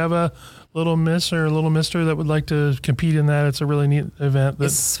 so if you have a little miss or a little mister that would like to compete in that, it's a really neat event.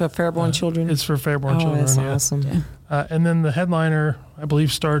 It's for Fairborn children? It's for Fairborn children, that's awesome. Yeah. And then the headliner, I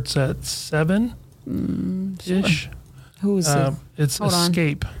believe, starts at 7-ish. Sure. Who is it? It's Hold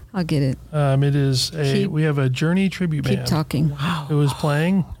Escape. On. I'll get it. It is we have a Journey tribute band. Keep talking. Wow. Who is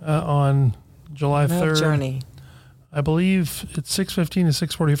playing on July 3rd. Journey. I believe it's 6:15 to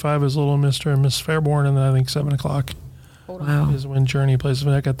 6:45 is Little Mister and Miss Fairborn, and then I think 7 o'clock is when Journey plays. If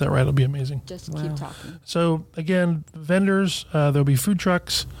I got that right, it'll be amazing. Just keep talking. So again, vendors, there'll be food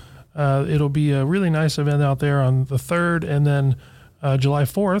trucks. It'll be a really nice event out there on the 3rd, and then July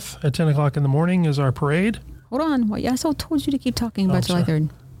 4th at 10 o'clock in the morning is our parade. Hold on. Well, I told you to keep talking about July 3rd.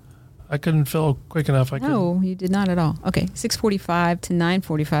 I couldn't fill quick enough. No, you did not at all. Okay, 6:45 to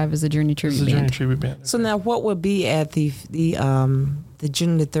 9:45 is the Journey tribute band. Journey tribute band. So now, what would be at the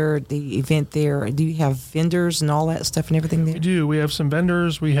June the 3rd, the event there? Do you have vendors and all that stuff and everything there? We do. We have some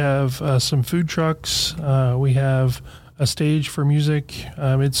vendors. We have some food trucks. We have a stage for music.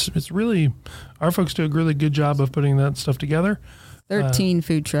 It's really, our folks do a really good job of putting that stuff together. 13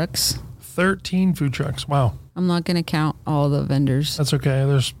 food trucks. 13 food trucks. Wow. I'm not going to count all the vendors. That's okay.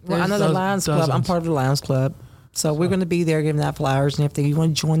 There's I know the Lions Club. I'm part of the Lions Club. So we're going to be there giving out flowers and everything. You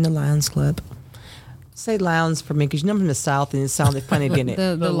want to join the Lions Club? Say Lions for me, because you know I'm from the South and it sounded funny, didn't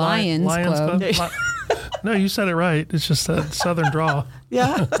it? the Lions Club. No, you said it right. It's just a Southern draw.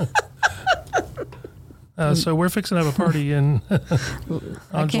 Yeah. So we're fixing to have a party on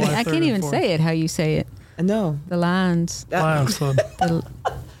I can't even say it how you say it. I know. The Lions. Lions Club.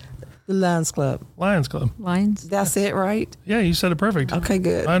 The Lions Club. Lions Club. Lions. That's it, right? Yeah, you said it perfect. Okay,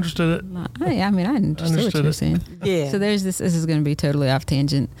 good. I understood it. I understood what you were saying. Yeah. So there's this is going to be totally off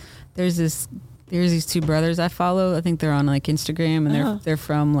tangent. There's these two brothers I follow. I think they're on like Instagram, and they're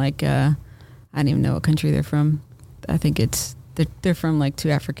from like I don't even know what country they're from. I think they're they're from like 2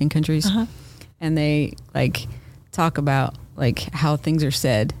 African countries, and they like talk about like how things are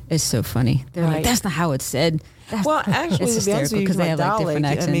said. It's so funny. They're like, that's not how it's said. Well, actually, it's hysterical because they have like different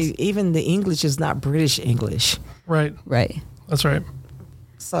accents. I mean, even the English is not British English. Right. That's right.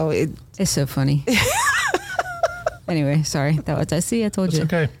 So it's so funny. Anyway, sorry. I told you.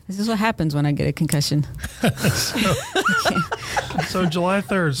 Okay. This is what happens when I get a concussion. So July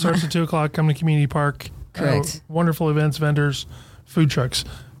 3rd starts at 2:00. Come to Community Park. Correct. Wonderful events, vendors, food trucks.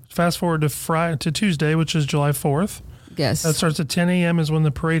 Fast forward to Tuesday, which is July 4th. Yes. That starts at 10 a.m. is when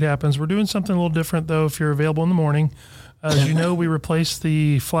the parade happens. We're doing something a little different, though, if you're available in the morning. As you know, we replaced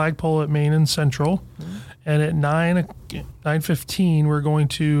the flagpole at Main and Central. And at 9:15, we're going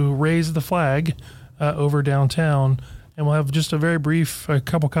to raise the flag over downtown. And we'll have just a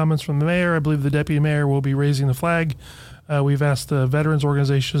couple comments from the mayor. I believe the deputy mayor will be raising the flag. We've asked the veterans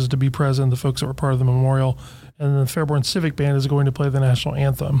organizations to be present, the folks that were part of the memorial. And then the Fairborn Civic Band is going to play the national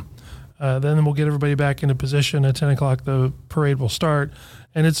anthem. Then we'll get everybody back into position. At 10 o'clock, the parade will start.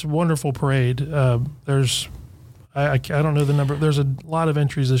 And it's a wonderful parade. I don't know the number. There's a lot of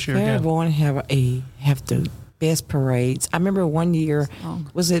entries this year. Fairborn have the best parades. I remember one year,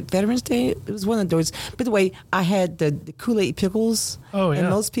 was it Veterans Day? It was one of those. By the way, I had the Kool-Aid pickles. Oh, yeah. And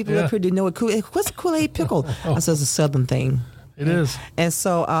most people up here didn't know what's a Kool-Aid pickle? I said it's a Southern thing. It is. And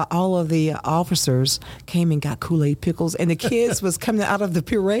so all of the officers came and got Kool-Aid pickles, and the kids was coming out of the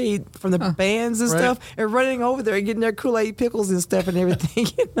parade from the bands and stuff and running over there and getting their Kool-Aid pickles and stuff and everything.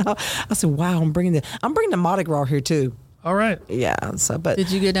 I said, wow, I'm bringing the Mardi Gras here too. All right. Yeah. So, but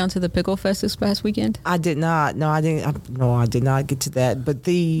did you get down to the Pickle Fest this past weekend? I did not. No, I didn't. No, I did not get to that. But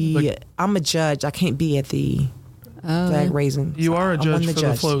I'm a judge. I can't be at the flag raising. You are a judge for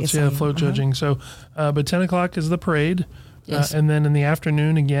the floats. Yes, float judging. So, but 10 o'clock is the parade. Yes. And then in the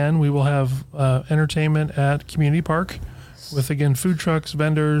afternoon, again, we will have entertainment at Community Park with, again, food trucks,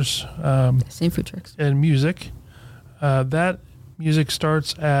 vendors. Same food trucks. And music. That music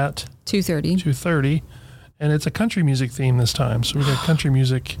starts at 2:30. And it's a country music theme this time. So we've got country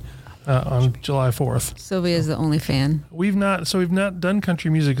music on July 4th. Sylvia is the only fan. We've not done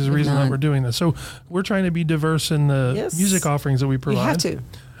country music is the reason that we're doing this. So we're trying to be diverse in the music offerings that we provide. You have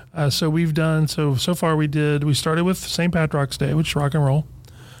to. So we've done, so far we started with St. Patrick's Day, which is rock and roll.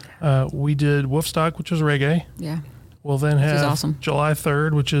 We did Wolfstock, which was reggae. Yeah. We'll then have awesome. July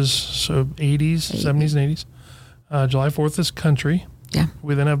 3rd, which is 70s and 80s. July 4th is country. Yeah.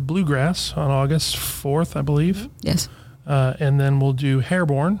 We then have bluegrass on August 4th, I believe. Yes. And then we'll do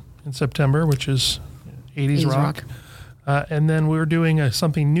Hairborn in September, which is 80s rock. And then we're doing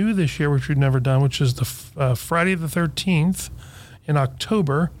something new this year, which we've never done, which is the Friday the 13th in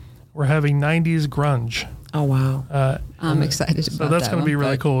October. We're having 90s grunge. Oh, wow. I'm excited about that. So that's going to be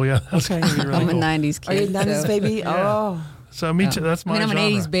really cool. Yeah. That's going to be really I'm cool. a 90s kid. Are you a 90s baby? Yeah. Oh. So me too. That's my I'm genre.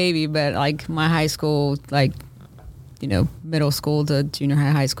 an 80s baby, but like my high school, like, middle school to junior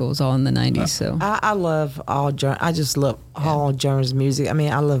high school is all in the 90s. So I love all genres. I just love all genres of music. I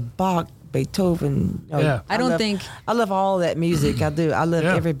mean, I love Bach, Beethoven. I love all that music. I do. I love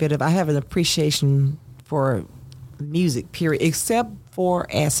every bit of. I have an appreciation for music, period, except for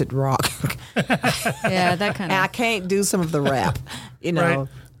acid rock. Yeah, that kind of. I can't do some of the rap, But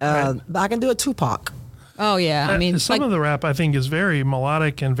I can do a Tupac. Oh yeah, I mean, some of the rap I think is very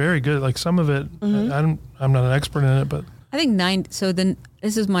melodic and very good. Like some of it, I'm not an expert in it, but I think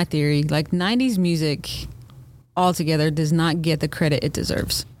this is my theory. Like 90s music altogether does not get the credit it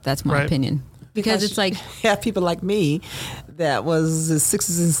deserves. That's my opinion. Because it's like have people like me that was a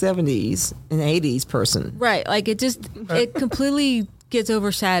 60s and 70s and 80s person. Right. Like it completely gets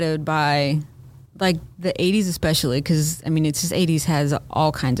overshadowed by like the 80s especially because I mean it's just 80s has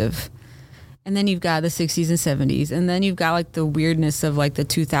all kinds of. And then you've got the 60s and 70s. And then you've got like the weirdness of like the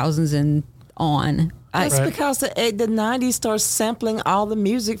 2000s and on. That's because the 90s starts sampling all the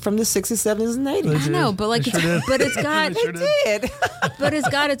music from the 60s, 70s, and 80s. I know, but like, it's got, but it's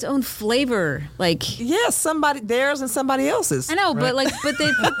got its own flavor. Like, yes, theirs and somebody else's. I know, but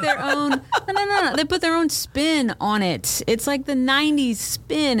they put their own, no, they put their own spin on it. It's like the 90s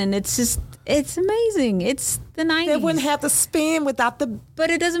spin, and it's amazing. It's the 90s. They wouldn't have the spin without the.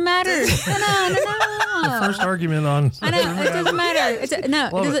 But it doesn't matter. No. The first argument on. I know it doesn't matter.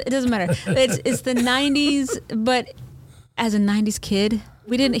 It doesn't matter. It's the 90s, but as a 90s kid,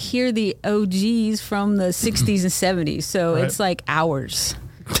 we didn't hear the OGs from the 60s and 70s, so it's like ours.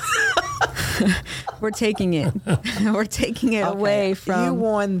 We're taking it. We're taking it away from. You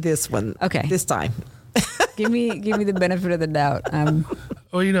won this one. Okay, this time. give me the benefit of the doubt.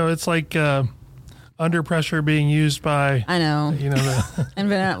 Well, it's like a under pressure being used by. I know. And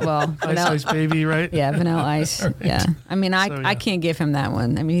Vanilla Ice Baby, right? Yeah, Vanilla Ice. Right. Yeah. I mean, I can't give him that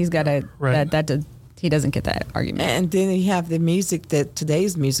one. I mean, he's got a he doesn't get that argument. And then you have the music that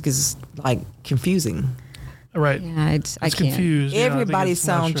today's music is like confusing. Right. Yeah, I can't. Confused. Everybody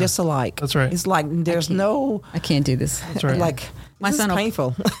sounds just alike. That's right. It's like there's no. I can't do this. That's right. Like this is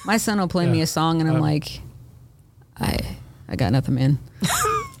painful. My son will play me a song, and I'm like, I got nothing, man.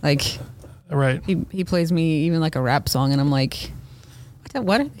 Like, right. He plays me even like a rap song, and I'm like,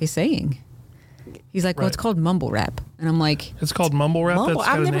 what are they saying? He's like, well, it's called mumble rap. And I'm like... It's called mumble rap? Mumble?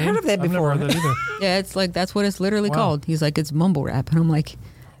 I've never heard of that before. I've never heard that either. Yeah, it's like, that's what it's literally called. He's like, it's mumble rap. And I'm like...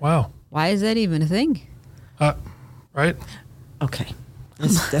 Wow. Why is that even a thing? Right? Okay.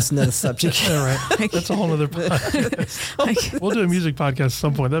 That's another subject. Yeah, right. That's a whole other podcast. We'll do a music podcast at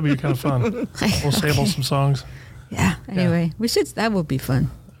some point. That'd be kind of fun. We'll sample some songs. Yeah. Anyway, that would be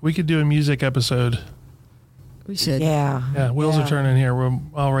fun. We could do a music episode. We should. Yeah. Yeah. Wheels are turning here.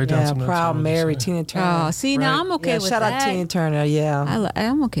 I'll write down some notes. Proud Mary, Tina Turner. Oh, see, now I'm okay with shout that. Shout out Tina Turner. Yeah.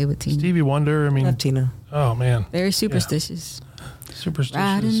 I'm okay with Tina. Stevie Wonder. I mean, love Tina. Oh man. Very superstitious. Superstitious.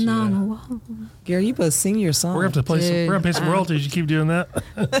 Riding on a wall. Gary, you better sing your song. We're gonna pay some royalties. You keep doing that.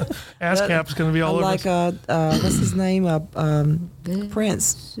 ASCAP's gonna be all over. Like what's his name?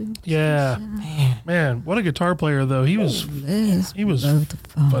 Prince. Yeah. Man, what a guitar player though. He was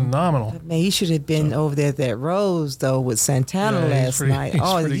phenomenal. Man, he should have been over there at that Rose though with Santana last night.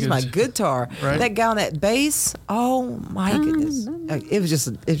 He's my guitar. Right? That guy on that bass. Oh my goodness. It was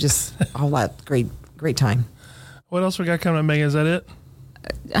just a lot great time. What else we got coming up, Megan? Is that it?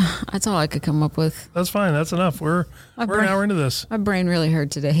 That's all I could come up with. That's fine. That's enough. We're an hour into this. My brain really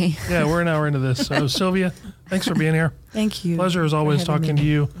hurt today. Yeah, we're an hour into this. So, Sylvia, thanks for being here. Thank you. Pleasure as always talking to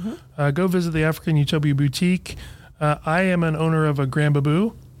you. Go visit the African Utopia Boutique. I am an owner of a Grand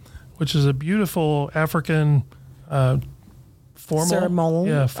Baboo, which is a beautiful African formal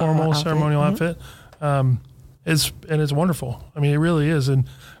ceremonial outfit. It's wonderful. I mean, it really is. And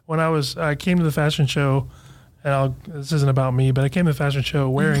when I came to the fashion show, and this isn't about me, but I came to the fashion show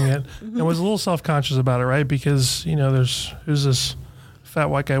wearing it and was a little self-conscious about it, right? Because, who's this fat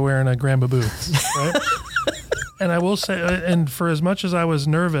white guy wearing a Grand Baboo, right? And I will say, and for as much as I was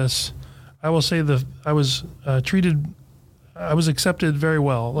nervous, I will say I was accepted very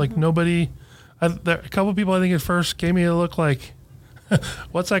well. Like a couple of people I think at first gave me a look like,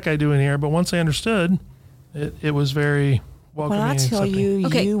 what's that guy doing here? But once I understood, it was very welcoming. When I tell you,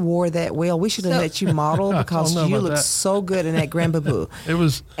 you wore that well, we should have let you model because you look so good in that Grand Baboo. It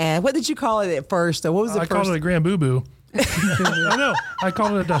was. And what did you call it at first? What was it? I called it a Grand Boo-Boo. I know. I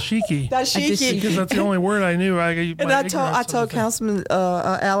called it a dashiki. Dashiki. Because that's the only word I knew. I told Councilman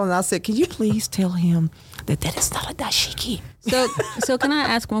Allen, I said, can you please tell him that is not a dashiki? So can I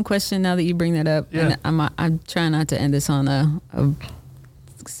ask one question now that you bring that up? Yeah. And I'm trying not to end this on a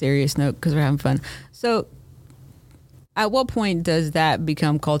serious note because we're having fun. So at what point does that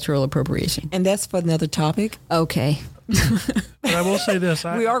become cultural appropriation? And that's for another topic. Okay. But I will say this.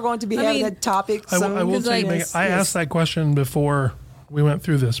 We are going to be having that topic soon. I will say, I asked that question before we went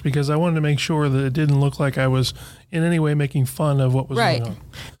through this because I wanted to make sure that it didn't look like I was in any way making fun of what was going on.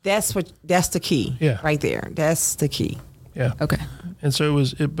 That's the key. Yeah. Right there. That's the key. Yeah. Okay. And so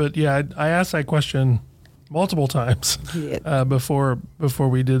I asked that question multiple times before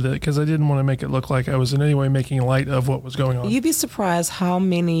we did that because I didn't want to make it look like I was in any way making light of what was going on. You'd be surprised how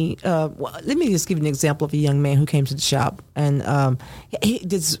many. Let me just give you an example of a young man who came to the shop, and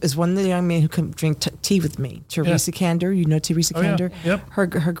this is one of the young men who come drink tea with me. Teresa Kander, you know Teresa Kander. Yeah. Yep.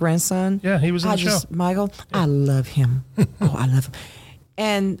 Her grandson. Yeah, he was in the show. Michael, yeah. I love him. I love him.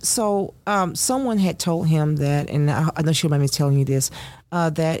 And so someone had told him that, and I know she might be telling you this,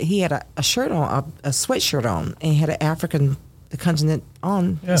 that he had a shirt on, a sweatshirt on, and he had the continent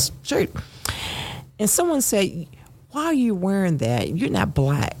on his shirt. And someone said, why are you wearing that? You're not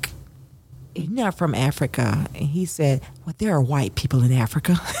black. You're not from Africa. And he said, well, there are white people in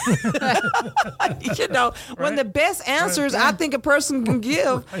Africa. One of the best answers I think a person can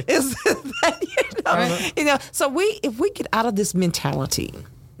give is that, so if we get out of this mentality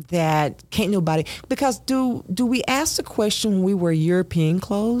that can't nobody, because do we ask the question when we wear European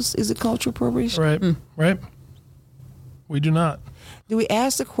clothes, is it cultural appropriation? Right, right. We do not. Do we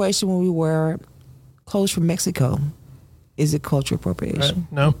ask the question when we wear clothes from Mexico, is it cultural appropriation?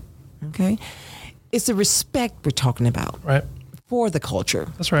 Right. No. Okay. It's the respect we're talking about. Right. For the culture.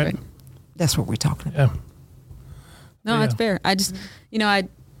 That's right. That's what we're talking about. Yeah. No, that's fair. I just,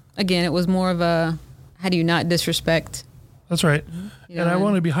 again, it was more of a, how do you not disrespect? That's right. And I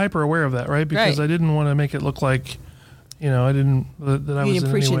want to be hyper aware of that, right? Because I didn't want to make it look like, I didn't that I was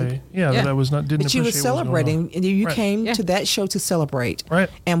in any way. Yeah, that I was not didn't. But you were celebrating, and you came to that show to celebrate. Right.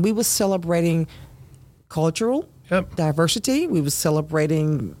 And we were celebrating cultural diversity. We were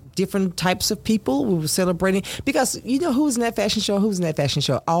celebrating different types of people. We were celebrating because who was in that fashion show? Who was in that fashion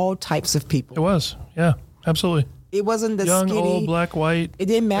show? All types of people. It was. Yeah, absolutely. It wasn't the young, skinny, old, black, white. It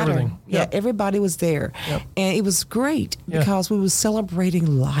didn't matter. Everything. Yeah, everybody was there, and it was great because we were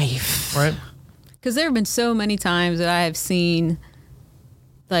celebrating life. Right. Because there have been so many times that I have seen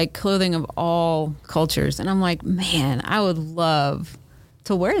like clothing of all cultures, and I'm like, man, I would love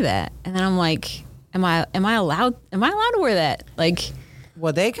to wear that. And then I'm like, am I allowed to wear that? Like,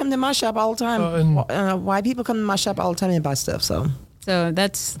 well, they come to my shop all the time. White people come to my shop all the time and buy stuff. So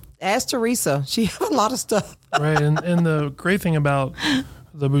that's. Ask Teresa. She has a lot of stuff. Right. And the great thing about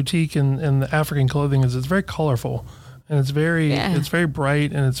the boutique and the African clothing is it's very colorful, and it's very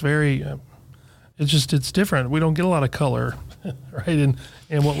bright, and it's very, it's different. We don't get a lot of color, right?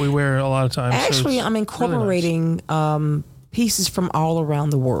 In what we wear a lot of times. Actually, I'm incorporating really nice. Pieces from all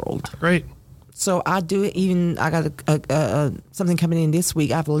around the world. Great. So I do it even, I got something coming in this week.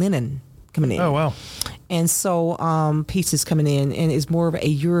 I have linen coming in. Oh, wow. And so pieces coming in, and it's more of a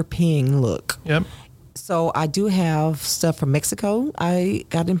European look. Yep. So I do have stuff from Mexico. I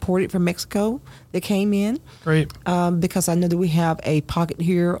got imported from Mexico that came in. Great. Because I know that we have a pocket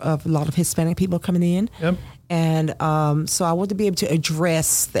here of a lot of Hispanic people coming in. Yep. And so I want to be able to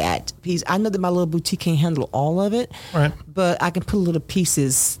address that piece. I know that my little boutique can't handle all of it. Right. But I can put little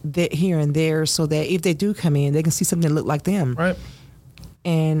pieces here and there so that if they do come in, they can see something that look like them. Right.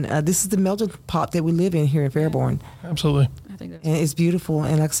 And this is the melting pot that we live in here in Fairborn. Absolutely. I think that's. And it's beautiful.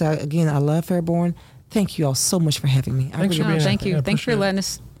 And like I said, again, I love Fairborn. Thank you all so much for having me. Thanks for being here. Thank you. Thanks for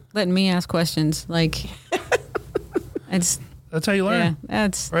letting me ask questions. Like, that's how you learn. Yeah,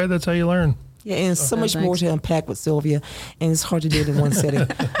 that's how you learn. Yeah, and so much more to unpack with Sylvia, and it's hard to do it in one setting.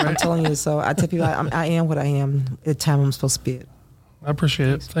 Right. I'm telling you. So I tell people I am what I am at the time I'm supposed to be at. I appreciate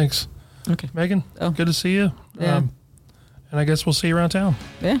it. Thanks. Okay. Megan, good to see you. Yeah. And I guess we'll see you around town.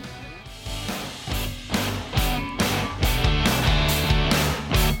 Yeah.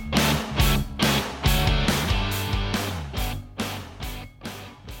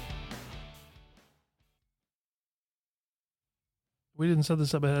 We didn't set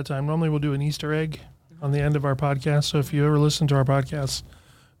this up ahead of time. Normally we'll do an Easter egg on the end of our podcast. So if you ever listen to our podcast,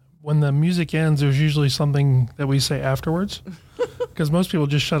 when the music ends, there's usually something that we say afterwards. Because most people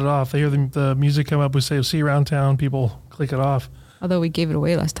just shut it off. They hear the music come up. We say, see you around town. People click it off. Although we gave it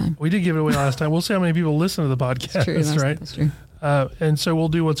away last time. We did give it away last time. We'll see how many people listen to the podcast. That's true. Right? That's true. And so we'll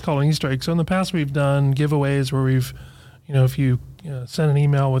do what's called an Easter egg. So in the past, we've done giveaways where we've, if you send an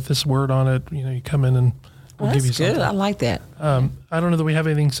email with this word on it, you come in and we'll give you something. Good. I like that. I don't know that we have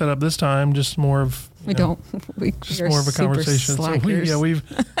anything set up this time. Just more of we don't. Just more of a conversation. Slackers. So we've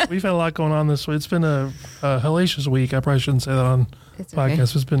had a lot going on this week. It's been a hellacious week. I probably shouldn't say that on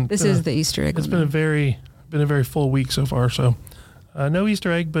podcast. Okay. This is the Easter egg. It's been a very full week so far. So no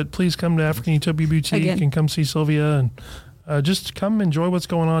Easter egg, but please come to African Utopia Boutique and come see Sylvia and just come enjoy what's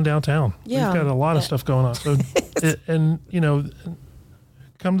going on downtown. Yeah. We've got a lot of stuff going on. So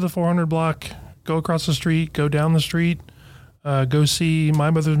come to the 400 block. Go across the street, go down the street, go see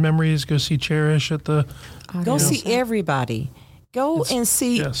My Mother's Memories, go see Cherish at the... Go see everybody. And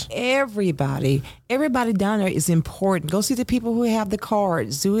see everybody. Everybody down there is important. Go see the people who have the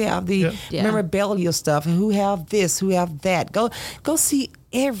cards, who have the memorabilia stuff, who have this, who have that. Go see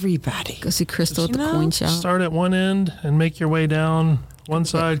everybody. Go see Crystal at the coin shop. Start at one end and make your way down one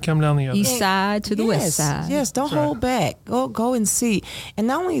side, come down the other. East side to the west side. Yes, don't hold back. Go and see. And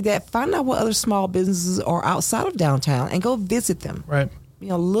not only that, find out what other small businesses are outside of downtown and go visit them. Right.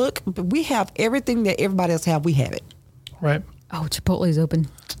 Look, we have everything that everybody else have. We have it. Right. Oh, Chipotle is open.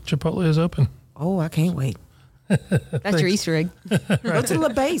 Chipotle is open. Oh, I can't wait. That's your Easter egg. Go to La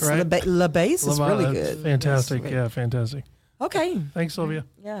Base. Right. La Base is really good. Fantastic. Yeah, fantastic. Okay. Thanks, Sylvia.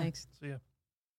 Yeah. Thanks. See ya.